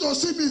want you to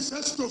see me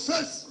face to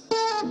face.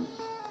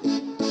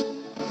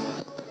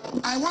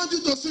 I want you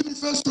to see me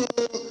face to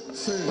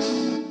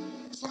face.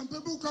 Some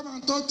people come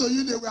and talk to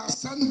you, they were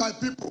sent by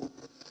people.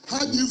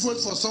 How do you vote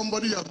for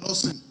somebody you have not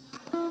seen?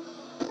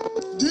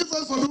 Do you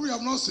vote for people you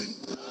have not seen?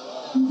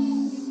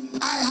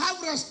 I have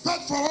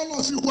respect for all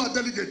of you who are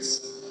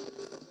delegates.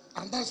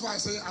 And that's why I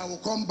say I will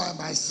come by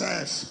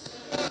myself.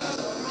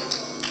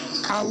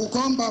 I will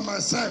come by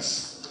myself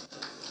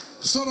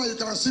so that you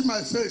can see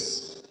my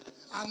face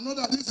and know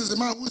that this is the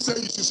man who said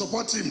you should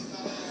support him.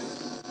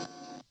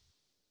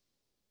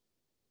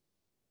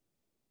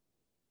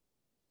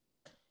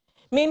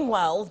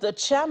 Meanwhile, the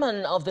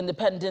chairman of the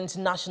Independent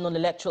National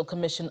Electoral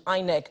Commission,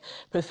 INEC,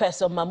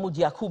 Professor Mahmood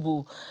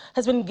Yakubu,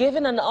 has been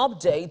given an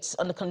update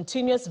on the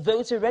continuous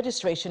voter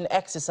registration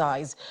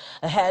exercise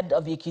ahead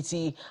of the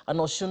Ekiti and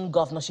Osun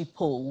governorship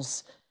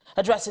polls.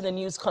 Addressing a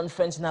news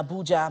conference in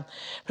Abuja,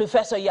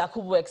 Professor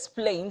Yakubu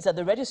explains that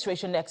the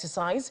registration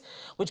exercise,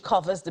 which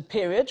covers the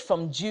period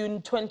from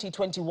June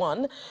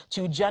 2021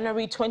 to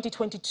January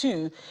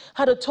 2022,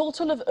 had a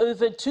total of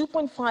over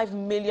 2.5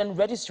 million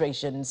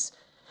registrations,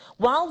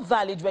 while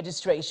valid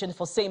registration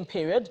for same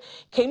period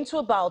came to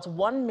about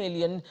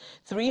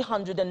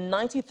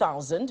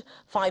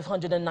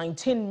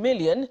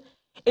 1,390,519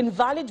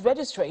 invalid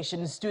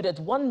registration stood at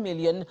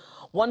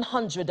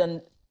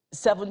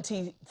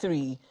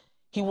 1,173,000.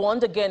 He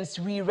warned against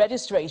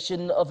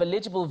re-registration of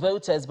eligible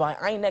voters by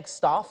INEC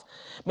staff,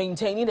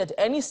 maintaining that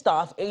any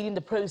staff aiding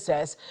the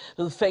process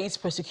will face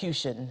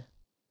prosecution.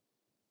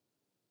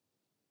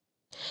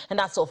 And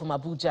that's all from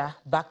Abuja.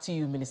 Back to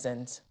you,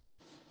 Millicent.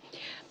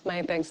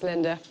 Many thanks,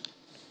 Linda.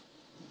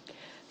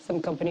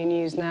 Some company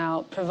news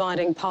now.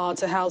 Providing power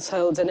to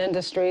households and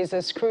industries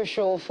is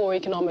crucial for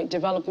economic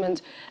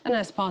development, and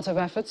as part of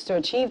efforts to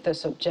achieve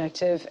this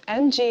objective,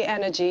 NG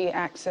Energy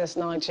Access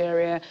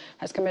Nigeria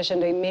has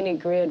commissioned a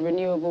mini-grid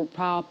renewable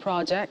power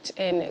project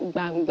in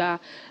Gbangba,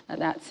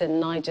 that's in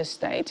Niger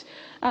State.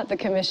 At the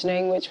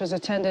commissioning, which was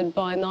attended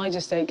by Niger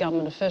State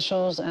government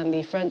officials and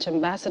the French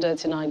ambassador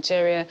to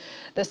Nigeria,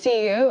 the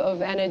CEO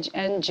of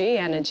NG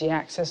Energy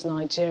Access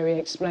Nigeria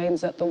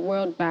explains that the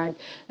World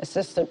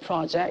Bank-assisted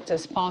project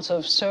is part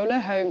of solar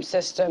home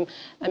system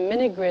and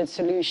mini-grid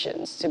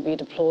solutions to be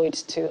deployed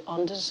to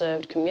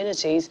underserved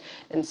communities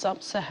in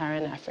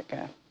sub-Saharan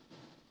Africa.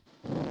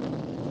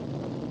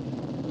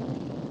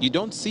 You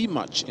don't see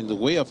much in the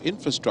way of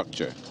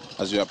infrastructure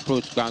as you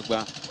approach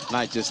Gbangba,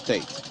 Niger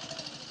State.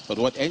 But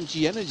what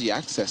NG Energy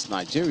Access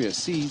Nigeria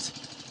sees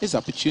is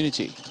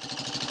opportunity,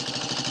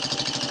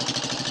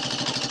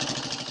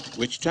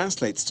 which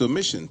translates to a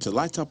mission to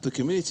light up the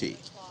community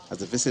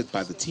as a visit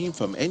by the team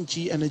from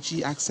NG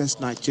Energy Access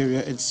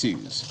Nigeria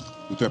ensues,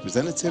 with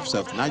representatives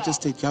of Niger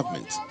State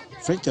government,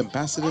 French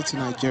ambassador to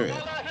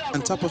Nigeria,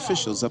 and top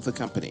officials of the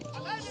company.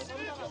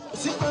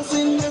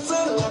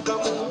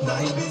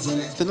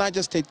 The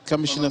Niger State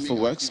Commissioner for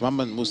Works,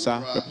 Maman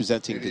Musa,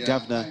 representing the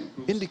governor,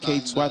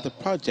 indicates why the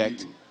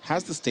project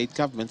has the state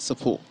government's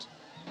support.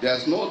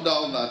 There's no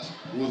doubt that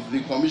with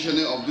the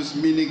commissioning of this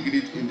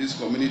mini-grid in this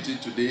community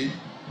today,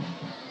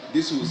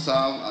 this will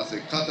serve as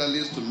a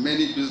catalyst to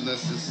many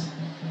businesses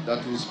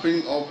that will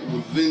spring up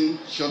within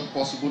short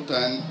possible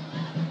time,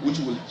 which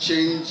will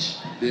change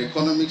the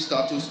economic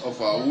status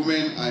of our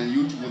women and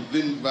youth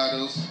within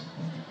various,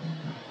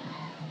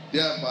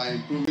 thereby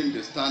improving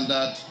the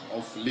standard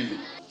of living.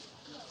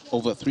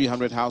 Over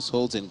 300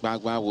 households in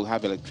Gbagba will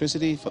have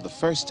electricity for the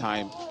first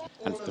time,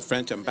 and the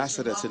French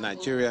ambassador to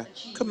Nigeria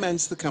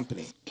commends the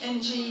company.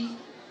 NG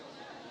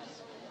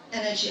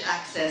Energy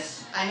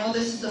Access. I know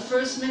this is the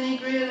first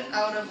mini-grid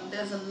out of,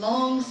 there's a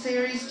long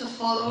series to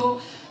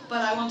follow,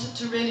 but I wanted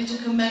to really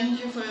commend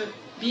you for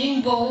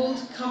being bold,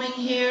 coming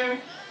here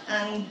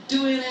and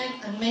doing it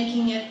and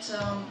making it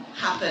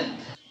happen.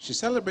 She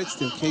celebrates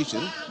the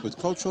occasion with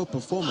cultural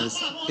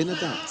performance in a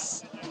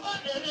dance.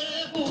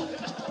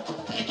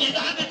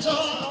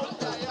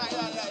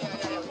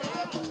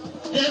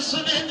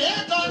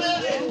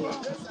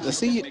 The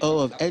CEO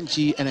of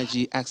NG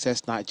Energy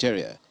Access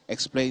Nigeria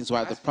explains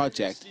why the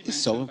project is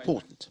so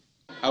important.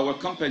 Our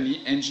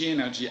company, NG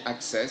Energy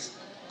Access,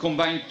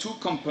 combines two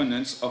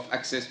components of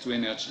access to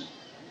energy: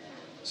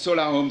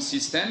 solar home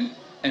system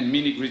and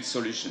mini-grid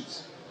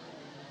solutions.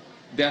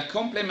 Their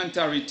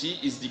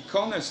complementarity is the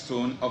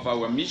cornerstone of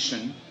our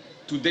mission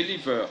to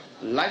deliver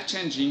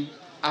life-changing,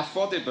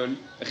 affordable,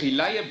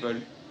 reliable,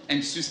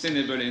 and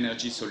sustainable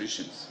energy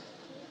solutions.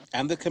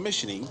 And the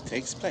commissioning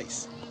takes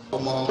place.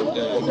 As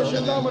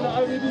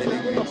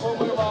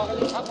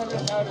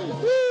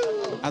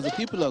the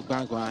people of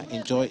Gbagba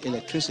enjoy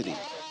electricity,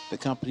 the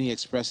company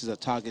expresses a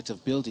target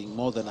of building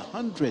more than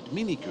 100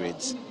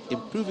 mini-grids,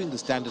 improving the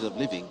standard of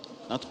living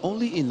not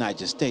only in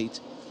Niger State,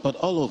 but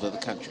all over the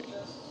country.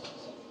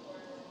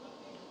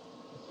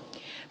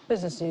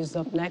 Business News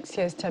up next.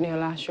 Here's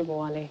Teniola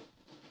Shugawale.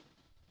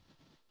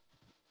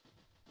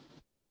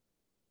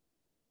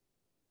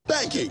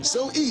 Banking,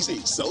 so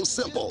easy, so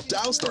simple.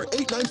 Dial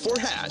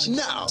 *894#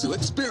 now to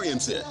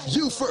experience it.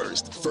 You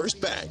first, First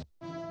Bank.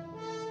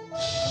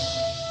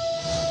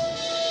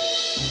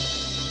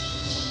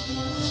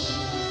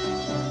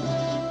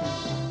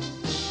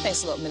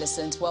 Thanks a lot,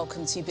 Millicent.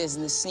 Welcome to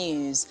Business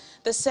News.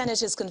 The Senate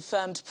has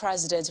confirmed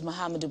President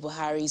Muhammadu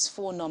Buhari's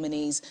 4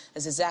 nominees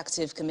as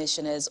executive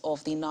commissioners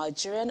of the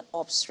Nigerian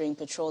Upstream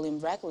Petroleum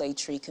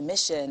Regulatory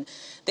Commission.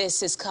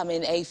 This is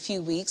coming a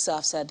few weeks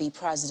after the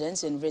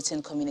president, in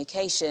written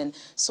communication,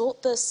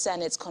 sought the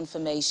Senate's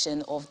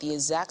confirmation of the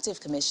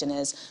executive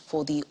commissioners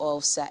for the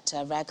oil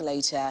sector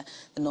regulator.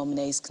 The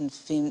nominees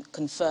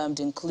confirmed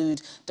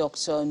include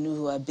Dr.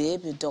 Nuhu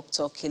Abib,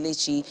 Dr.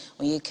 Kelechi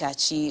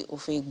Onyekachi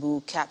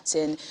Ofegbu,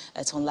 Captain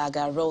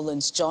Tonlaga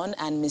Rollins John,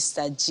 and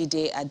Mr.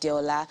 Jide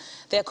Adeola.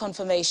 Their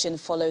confirmation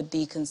followed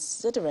the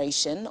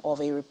consideration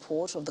of a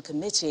report of the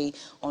Committee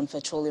on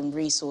Petroleum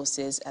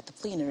Resources at the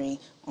plenary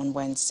on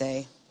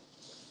Wednesday.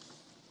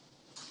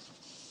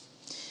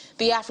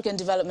 The African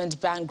Development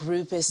Bank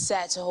Group is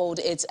set to hold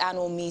its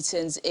annual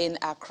meetings in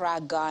Accra,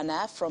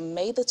 Ghana from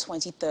May the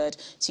 23rd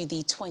to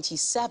the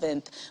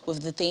 27th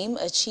with the theme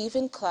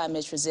Achieving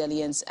Climate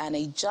Resilience and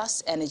a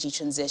Just Energy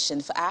Transition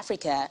for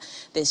Africa.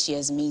 This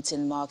year's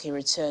meeting marks a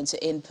return to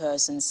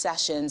in-person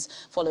sessions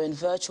following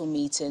virtual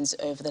meetings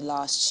over the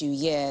last 2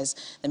 years.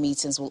 The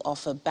meetings will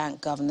offer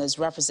bank governors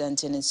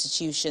representing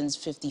institutions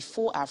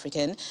 54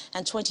 African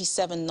and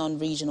 27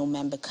 non-regional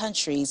member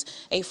countries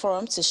a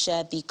forum to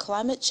share the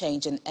climate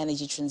change and energy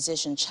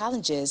transition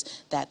challenges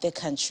that their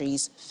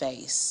countries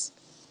face.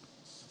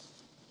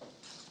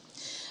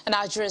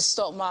 Nigeria's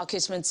stock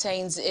market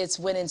maintains its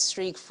winning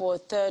streak for a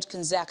 3rd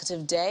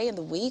consecutive day in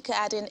the week,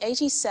 adding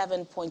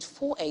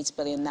 87.48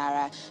 billion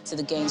naira to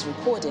the gains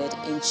recorded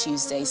in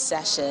Tuesday's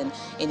session.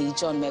 Ini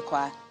John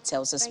Mekwa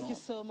tells us more. Thank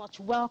you so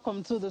much.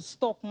 Welcome to the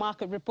stock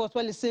market report.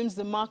 Well, it seems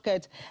the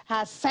market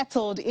has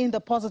settled in the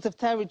positive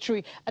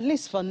territory, at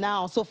least for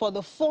now. So for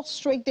the 4th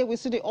straight day, we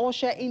see the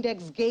all-share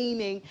index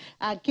gaining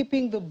and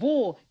keeping the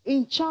bull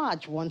in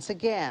charge once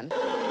again.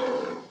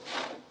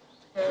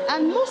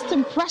 And most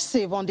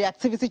impressive on the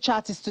activity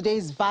chart is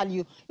today's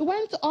value. It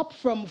went up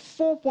from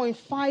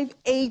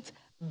 4.58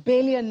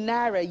 billion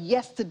naira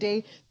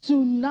yesterday to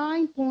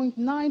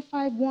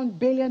 9.951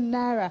 billion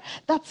naira.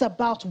 That's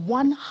about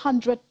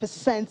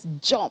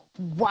 100% jump.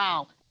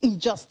 Wow. In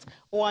just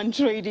one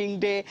trading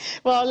day.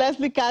 Well, let's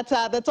look at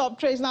the top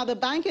trades. Now, the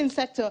banking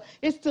sector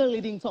is still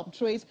leading top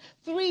trades.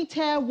 3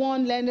 Tier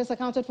 1 lenders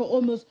accounted for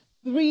almost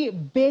 3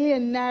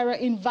 billion naira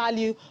in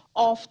value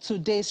of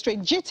today's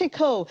trade.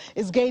 GTCO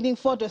is gaining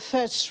for the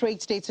 3rd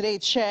straight day. Today,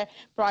 its share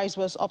price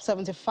was up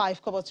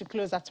 75 kobo to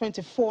close at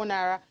 24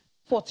 naira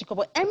 40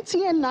 kobo.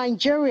 MTN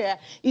Nigeria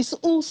is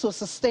also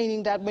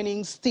sustaining that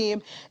winning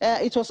steam.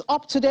 It was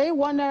up today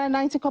 1 naira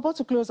 90 kobo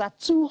to close at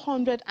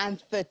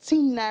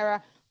 213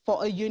 naira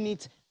for a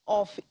unit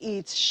of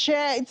its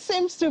share. It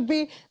seems to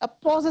be a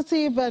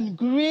positive and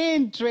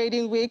green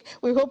trading week.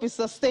 We hope it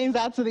sustains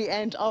that to the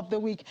end of the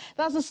week.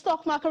 That's the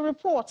stock market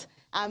report.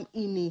 I'm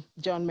Ini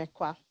John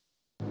Mekwa.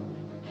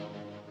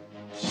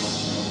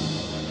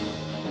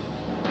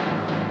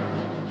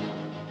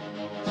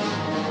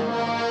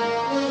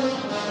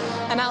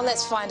 And now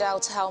let's find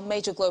out how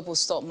major global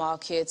stock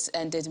markets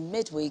ended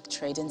midweek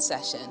trading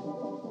session.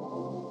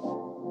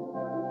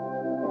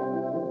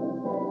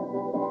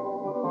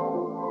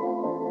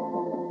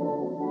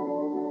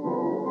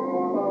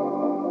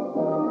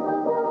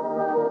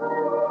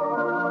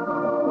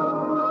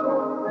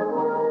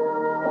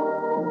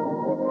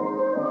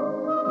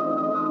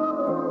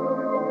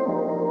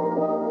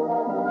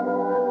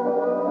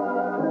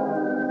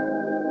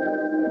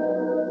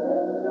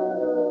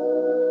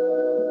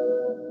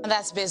 And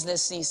that's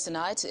Business News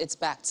Tonight. It's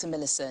back to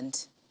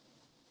Millicent.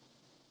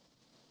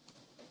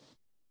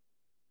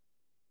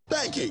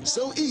 Banking,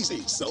 so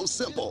easy, so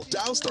simple.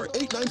 Dial star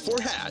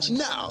 894 hash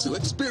now to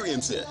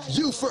experience it.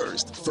 You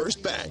first,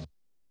 First Bank.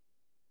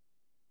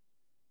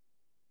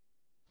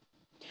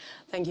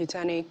 Thank you,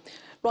 Tony.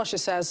 Russia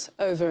says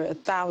over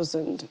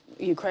 1,000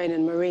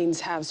 Ukrainian Marines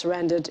have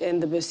surrendered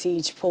in the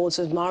besieged port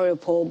of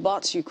Mariupol,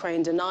 but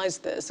Ukraine denies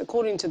this.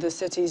 According to the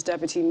city's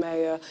deputy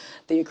mayor,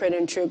 the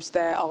Ukrainian troops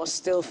there are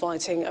still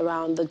fighting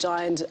around the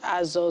giant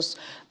Azovstal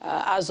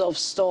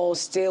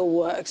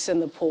steelworks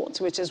in the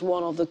port, which is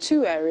one of the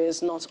two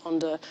areas not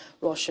under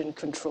Russian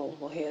control.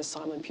 Well, here's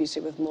Simon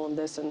Pusey with more on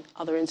this and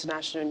other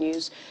international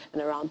news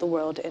and around the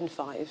world in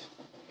 5.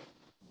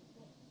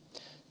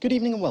 Good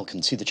evening and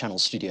welcome to the Channel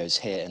Studios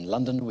here in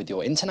London with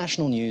your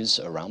international news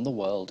around the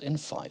world in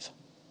 5.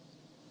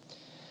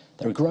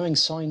 There are growing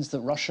signs that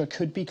Russia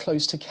could be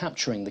close to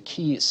capturing the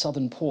key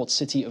southern port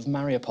city of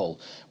Mariupol,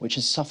 which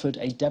has suffered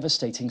a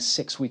devastating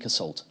 6-week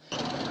assault.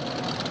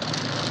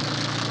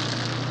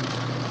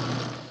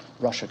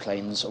 Russia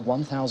claims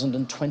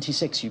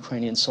 1,026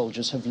 Ukrainian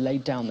soldiers have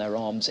laid down their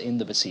arms in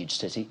the besieged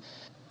city.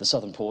 The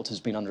southern port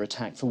has been under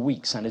attack for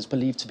weeks and is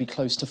believed to be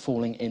close to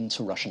falling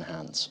into Russian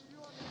hands.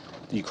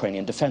 The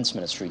Ukrainian Defense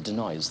Ministry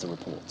denies the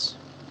reports.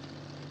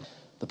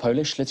 The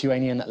Polish,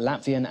 Lithuanian,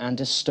 Latvian and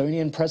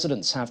Estonian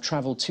presidents have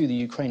travelled to the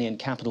Ukrainian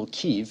capital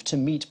Kyiv to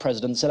meet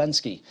President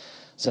Zelensky.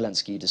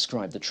 Zelensky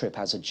described the trip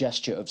as a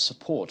gesture of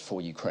support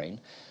for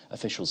Ukraine.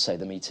 Officials say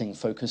the meeting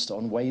focused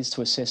on ways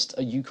to assist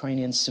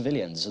Ukrainian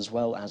civilians as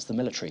well as the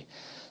military.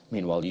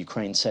 Meanwhile,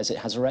 Ukraine says it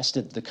has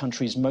arrested the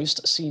country's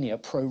most senior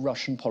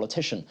pro-Russian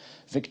politician,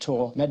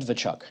 Viktor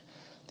Medvedchuk.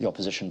 The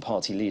opposition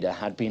party leader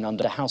had been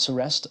under house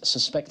arrest,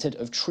 suspected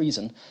of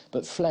treason,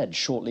 but fled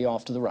shortly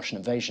after the Russian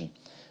invasion.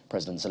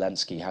 President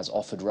Zelensky has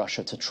offered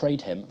Russia to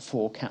trade him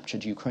for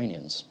captured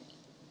Ukrainians.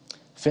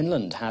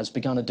 Finland has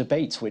begun a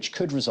debate which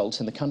could result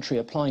in the country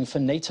applying for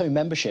NATO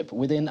membership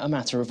within a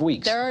matter of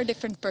weeks. There are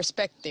different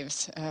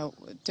perspectives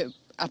to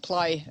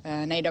apply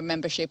NATO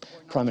membership.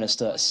 Prime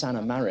Minister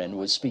Sanna Marin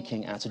was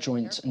speaking at a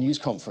joint news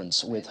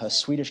conference with her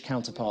Swedish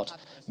counterpart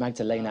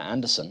Magdalena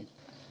Andersson.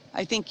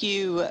 I think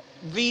you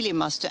really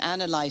must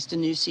analyse the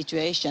new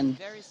situation.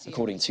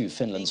 According to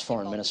Finland's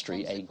foreign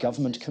ministry, a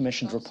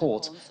government-commissioned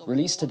report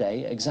released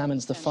today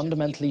examines the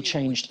fundamentally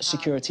changed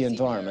security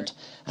environment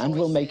and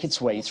will make its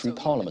way through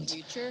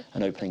Parliament.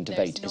 An opening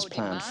debate is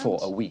planned for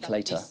a week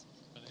later.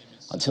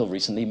 Until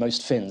recently,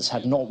 most Finns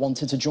had not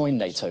wanted to join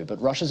NATO,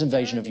 but Russia's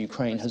invasion of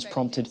Ukraine has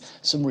prompted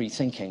some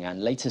rethinking,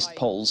 and latest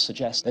polls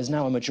suggest there's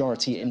now a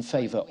majority in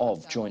favour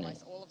of joining.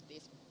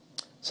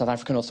 South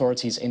African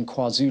authorities in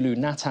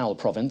KwaZulu-Natal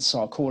province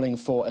are calling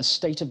for a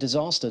state of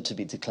disaster to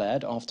be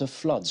declared after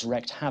floods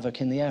wreaked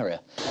havoc in the area.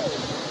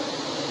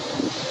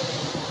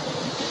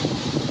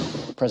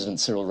 President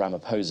Cyril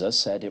Ramaphosa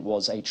said it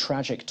was a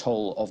tragic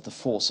toll of the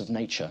force of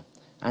nature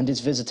and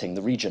is visiting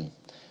the region.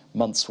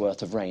 Months'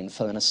 worth of rain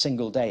fell in a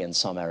single day in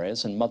some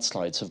areas, and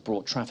mudslides have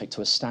brought traffic to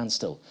a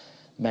standstill.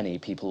 Many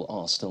people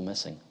are still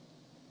missing.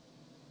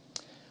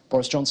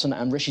 Boris Johnson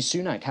and Rishi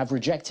Sunak have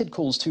rejected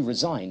calls to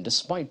resign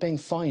despite being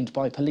fined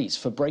by police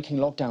for breaking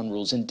lockdown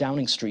rules in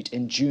Downing Street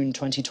in June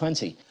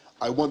 2020.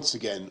 I once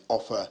again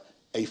offer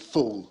a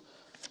full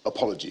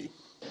apology.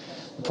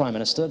 The Prime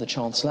Minister, the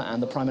Chancellor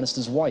and the Prime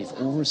Minister's wife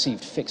all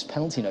received fixed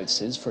penalty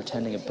notices for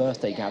attending a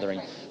birthday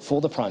gathering for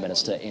the Prime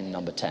Minister in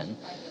Number 10.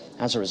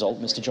 As a result,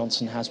 Mr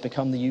Johnson has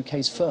become the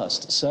UK's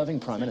first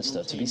serving Prime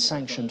Minister to be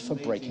sanctioned for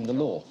breaking the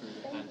law.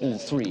 All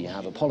three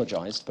have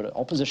apologised, but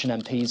opposition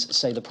MPs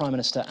say the Prime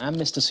Minister and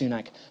Mr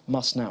Sunak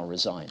must now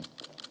resign.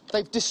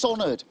 They've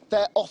dishonoured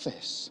their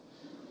office.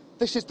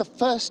 This is the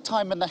first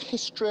time in the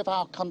history of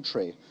our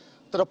country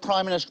that a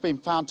Prime Minister has been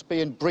found to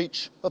be in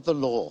breach of the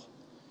law.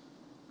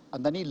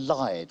 And then he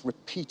lied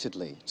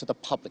repeatedly to the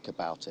public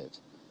about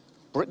it.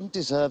 Britain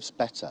deserves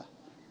better.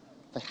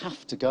 They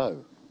have to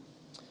go.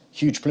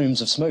 Huge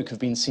plumes of smoke have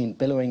been seen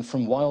billowing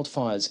from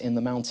wildfires in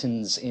the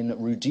mountains in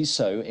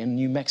Ruidoso in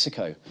New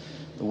Mexico.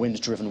 The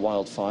wind-driven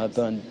wildfire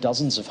burned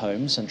dozens of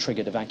homes and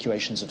triggered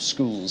evacuations of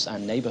schools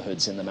and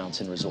neighbourhoods in the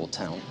mountain resort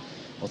town.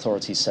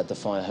 Authorities said the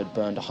fire had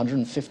burned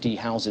 150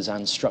 houses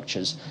and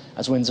structures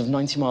as winds of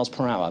 90 miles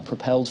per hour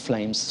propelled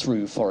flames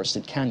through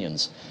forested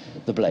canyons.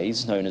 The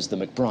blaze, known as the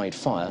McBride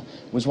Fire,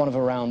 was one of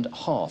around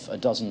half a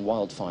dozen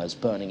wildfires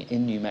burning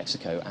in New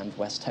Mexico and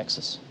West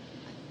Texas.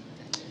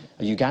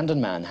 A Ugandan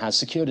man has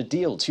secured a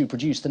deal to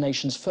produce the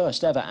nation's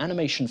first ever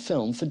animation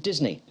film for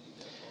Disney.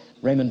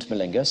 Raymond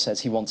Malinga says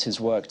he wants his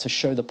work to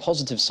show the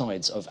positive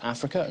sides of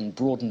Africa and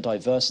broaden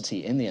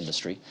diversity in the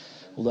industry.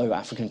 Although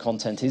African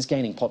content is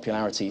gaining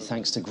popularity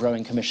thanks to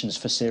growing commissions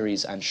for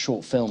series and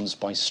short films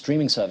by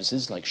streaming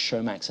services like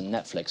Showmax and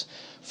Netflix,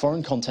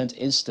 foreign content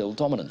is still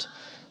dominant.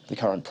 The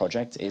current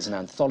project is an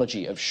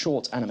anthology of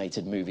short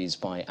animated movies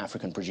by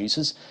African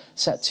producers,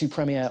 set to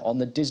premiere on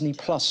the Disney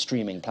Plus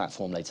streaming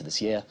platform later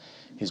this year.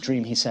 His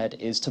dream, he said,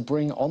 is to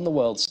bring on the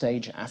world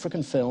stage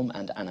African film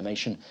and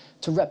animation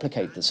to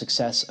replicate the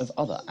success of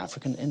other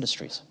African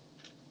industries.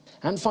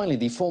 And finally,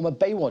 the former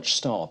Baywatch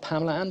star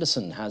Pamela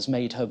Anderson has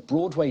made her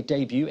Broadway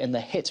debut in the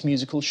hit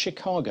musical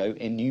Chicago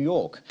in New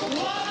York.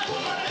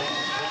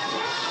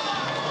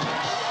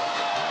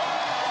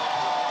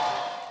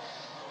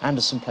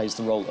 Anderson plays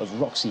the role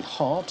of Roxy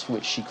Hart,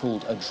 which she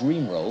called a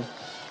dream role.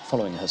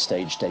 Following her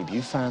stage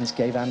debut, fans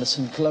gave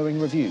Anderson glowing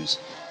reviews.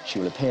 She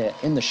will appear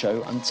in the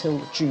show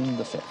until June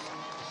the 5th.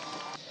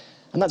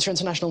 And that's your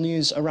international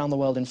news around the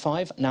world in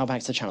 5. Now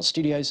back to the Channel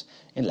Studios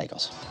in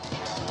Lagos.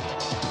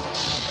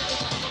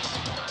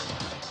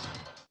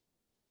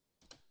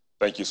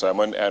 Thank you,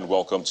 Simon, and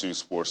welcome to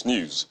Sports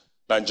News.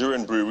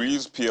 Nigerian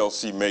Breweries,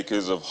 PLC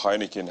makers of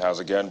Heineken, has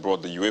again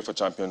brought the UEFA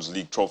Champions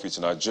League trophy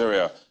to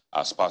Nigeria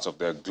as part of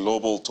their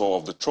global tour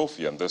of the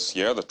trophy. And this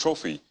year, the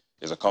trophy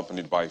is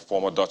accompanied by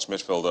former Dutch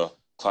midfielder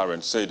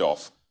Clarence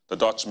Seedorf. The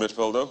Dutch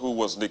midfielder, who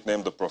was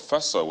nicknamed the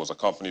Professor, was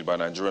accompanied by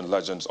Nigerian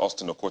legends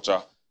Austin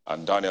Okocha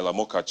and Daniel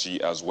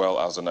Amokachi, as well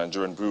as the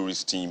Nigerian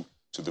Breweries team,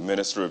 to the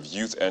Ministry of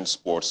Youth and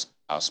Sports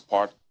as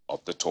part of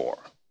the tour.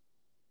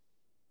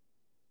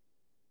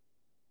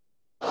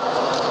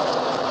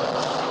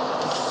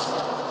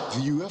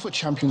 The UEFA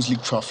Champions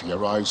League trophy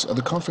arrives at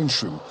the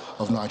conference room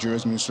of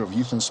Nigeria's Minister of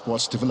Youth and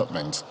Sports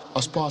Development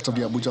as part of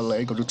the Abuja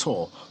leg of the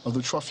tour of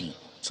the trophy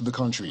to the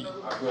country.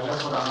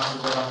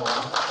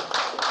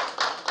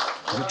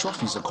 The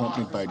trophy is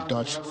accompanied by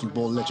Dutch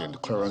football legend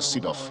Clarence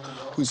Seedorf,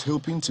 who is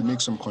hoping to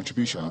make some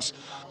contributions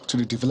to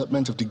the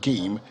development of the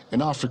game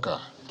in Africa.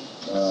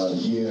 A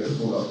year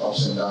full of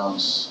ups and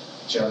downs,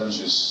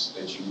 challenges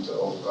that you need to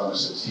overcome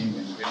as a team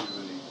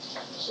individually.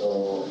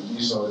 So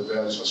these are the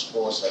values of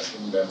sports, I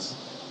think, that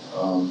I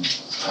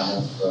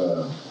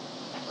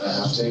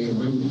have taken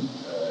with me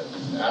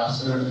even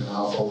after, and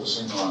now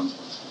focusing on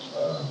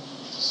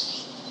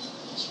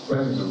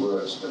spreading the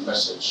word, the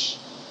message,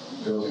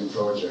 building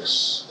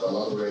projects,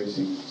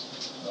 collaborating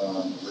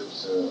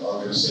with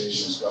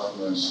organizations,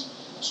 governments,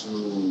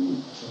 to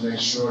make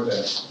sure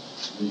that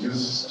the youth,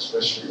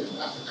 especially in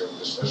Africa,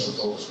 with a special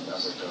focus on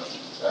Africa,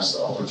 has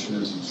the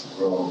opportunity to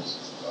grow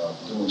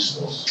doing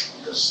sports,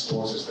 because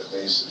sports is the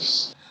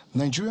basis.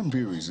 Nigerian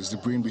Breweries is the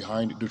brain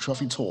behind the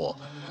trophy tour,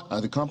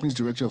 and the company's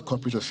Director of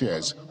Corporate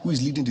Affairs, who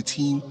is leading the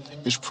team,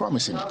 is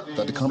promising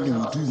that the company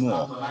will do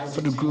more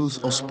for the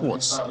growth of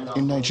sports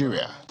in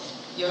Nigeria.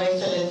 Your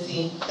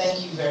Excellency,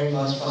 thank you very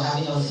much for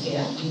having us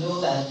here. We know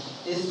that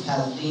this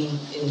has been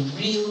a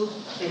real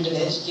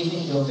privilege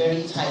given your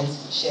very tight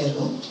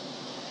schedule.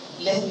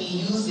 Let me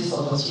use this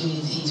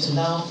opportunity to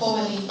now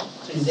formally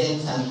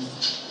present and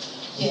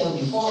here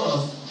before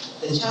us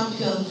the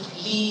Champions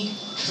League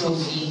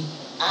trophy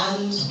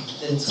and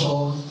the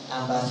tour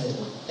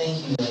ambassador. Thank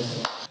you, Your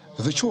Excellency.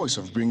 The choice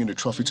of bringing the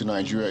trophy to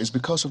Nigeria is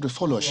because of the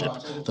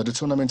followership that the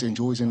tournament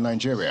enjoys in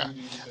Nigeria,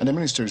 and the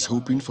minister is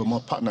hoping for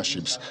more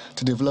partnerships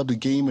to develop the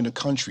game in the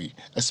country,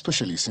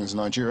 especially since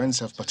Nigerians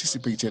have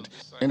participated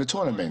in the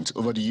tournament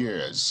over the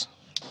years.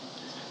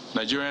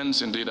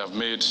 Nigerians indeed have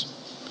made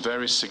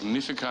very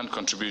significant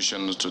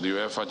contributions to the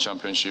UEFA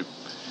Championship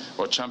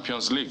or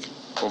Champions League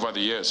over the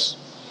years,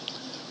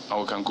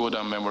 and we can go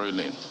down memory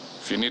lane.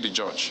 If you need a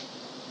judge,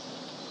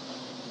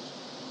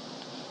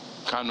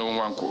 Kanu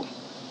Nwankwo,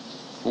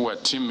 who were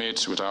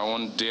teammates with our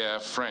own dear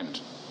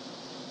friend,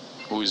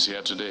 who is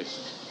here today,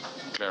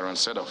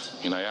 Clarence Seedorf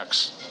in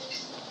Ajax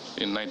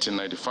in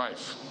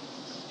 1995.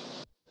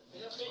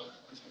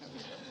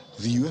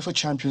 The UEFA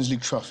Champions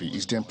League trophy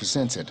is then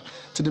presented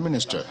to the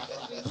minister.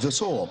 The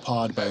tour,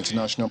 powered by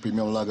international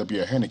premium lager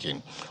beer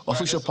Heineken,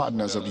 official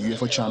partners of the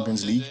UEFA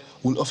Champions League,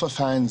 will offer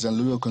fans and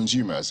loyal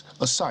consumers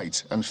a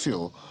sight and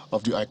feel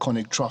of the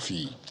iconic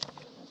trophy.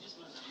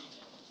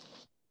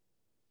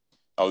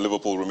 Now,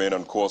 Liverpool remain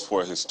on course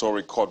for a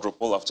historic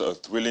quadruple after a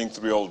thrilling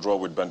 3-3 draw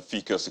with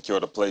Benfica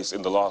secured a place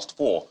in the last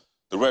 4.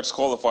 The Reds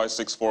qualified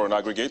 6-4 on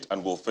aggregate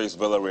and will face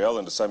Villarreal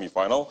in the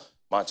semi-final.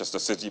 Manchester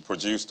City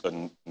produced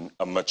a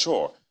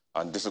mature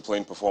and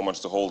disciplined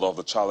performance to hold off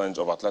the challenge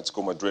of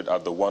Atletico Madrid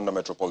at the Wanda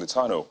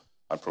Metropolitano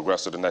and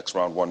progress to the next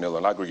round 1-0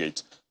 on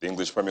aggregate. The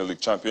English Premier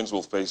League champions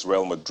will face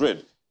Real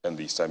Madrid in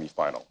the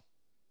semi-final.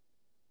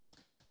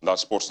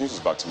 That's Sports News.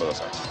 Back to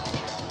Melissa.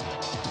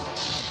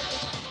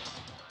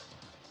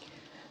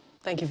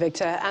 Thank you,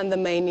 Victor. And the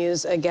main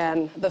news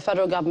again. The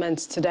federal government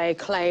today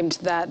claimed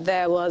that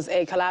there was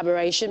a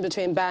collaboration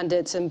between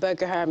bandits and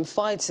Boko Haram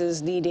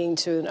fighters leading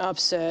to an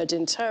upsurge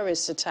in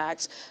terrorist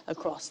attacks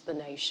across the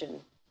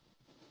nation.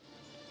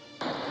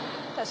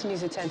 That's the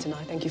news at 10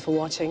 tonight. Thank you for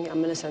watching.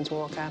 I'm Millicent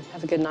Walker.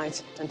 Have a good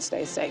night and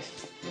stay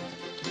safe.